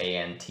 and that's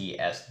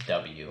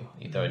ANTSW.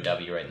 You throw a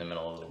W right in the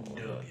middle of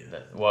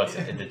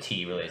the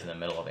T really is in the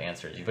middle of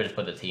answers. You could just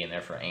put the T in there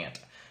for ant,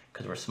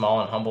 because we're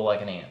small and humble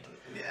like an ant.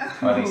 Yeah.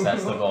 Or at least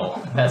that's the goal.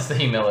 That's the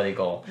humility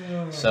goal.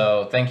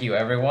 So thank you,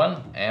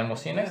 everyone, and we'll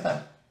see you next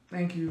time.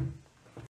 Thank you.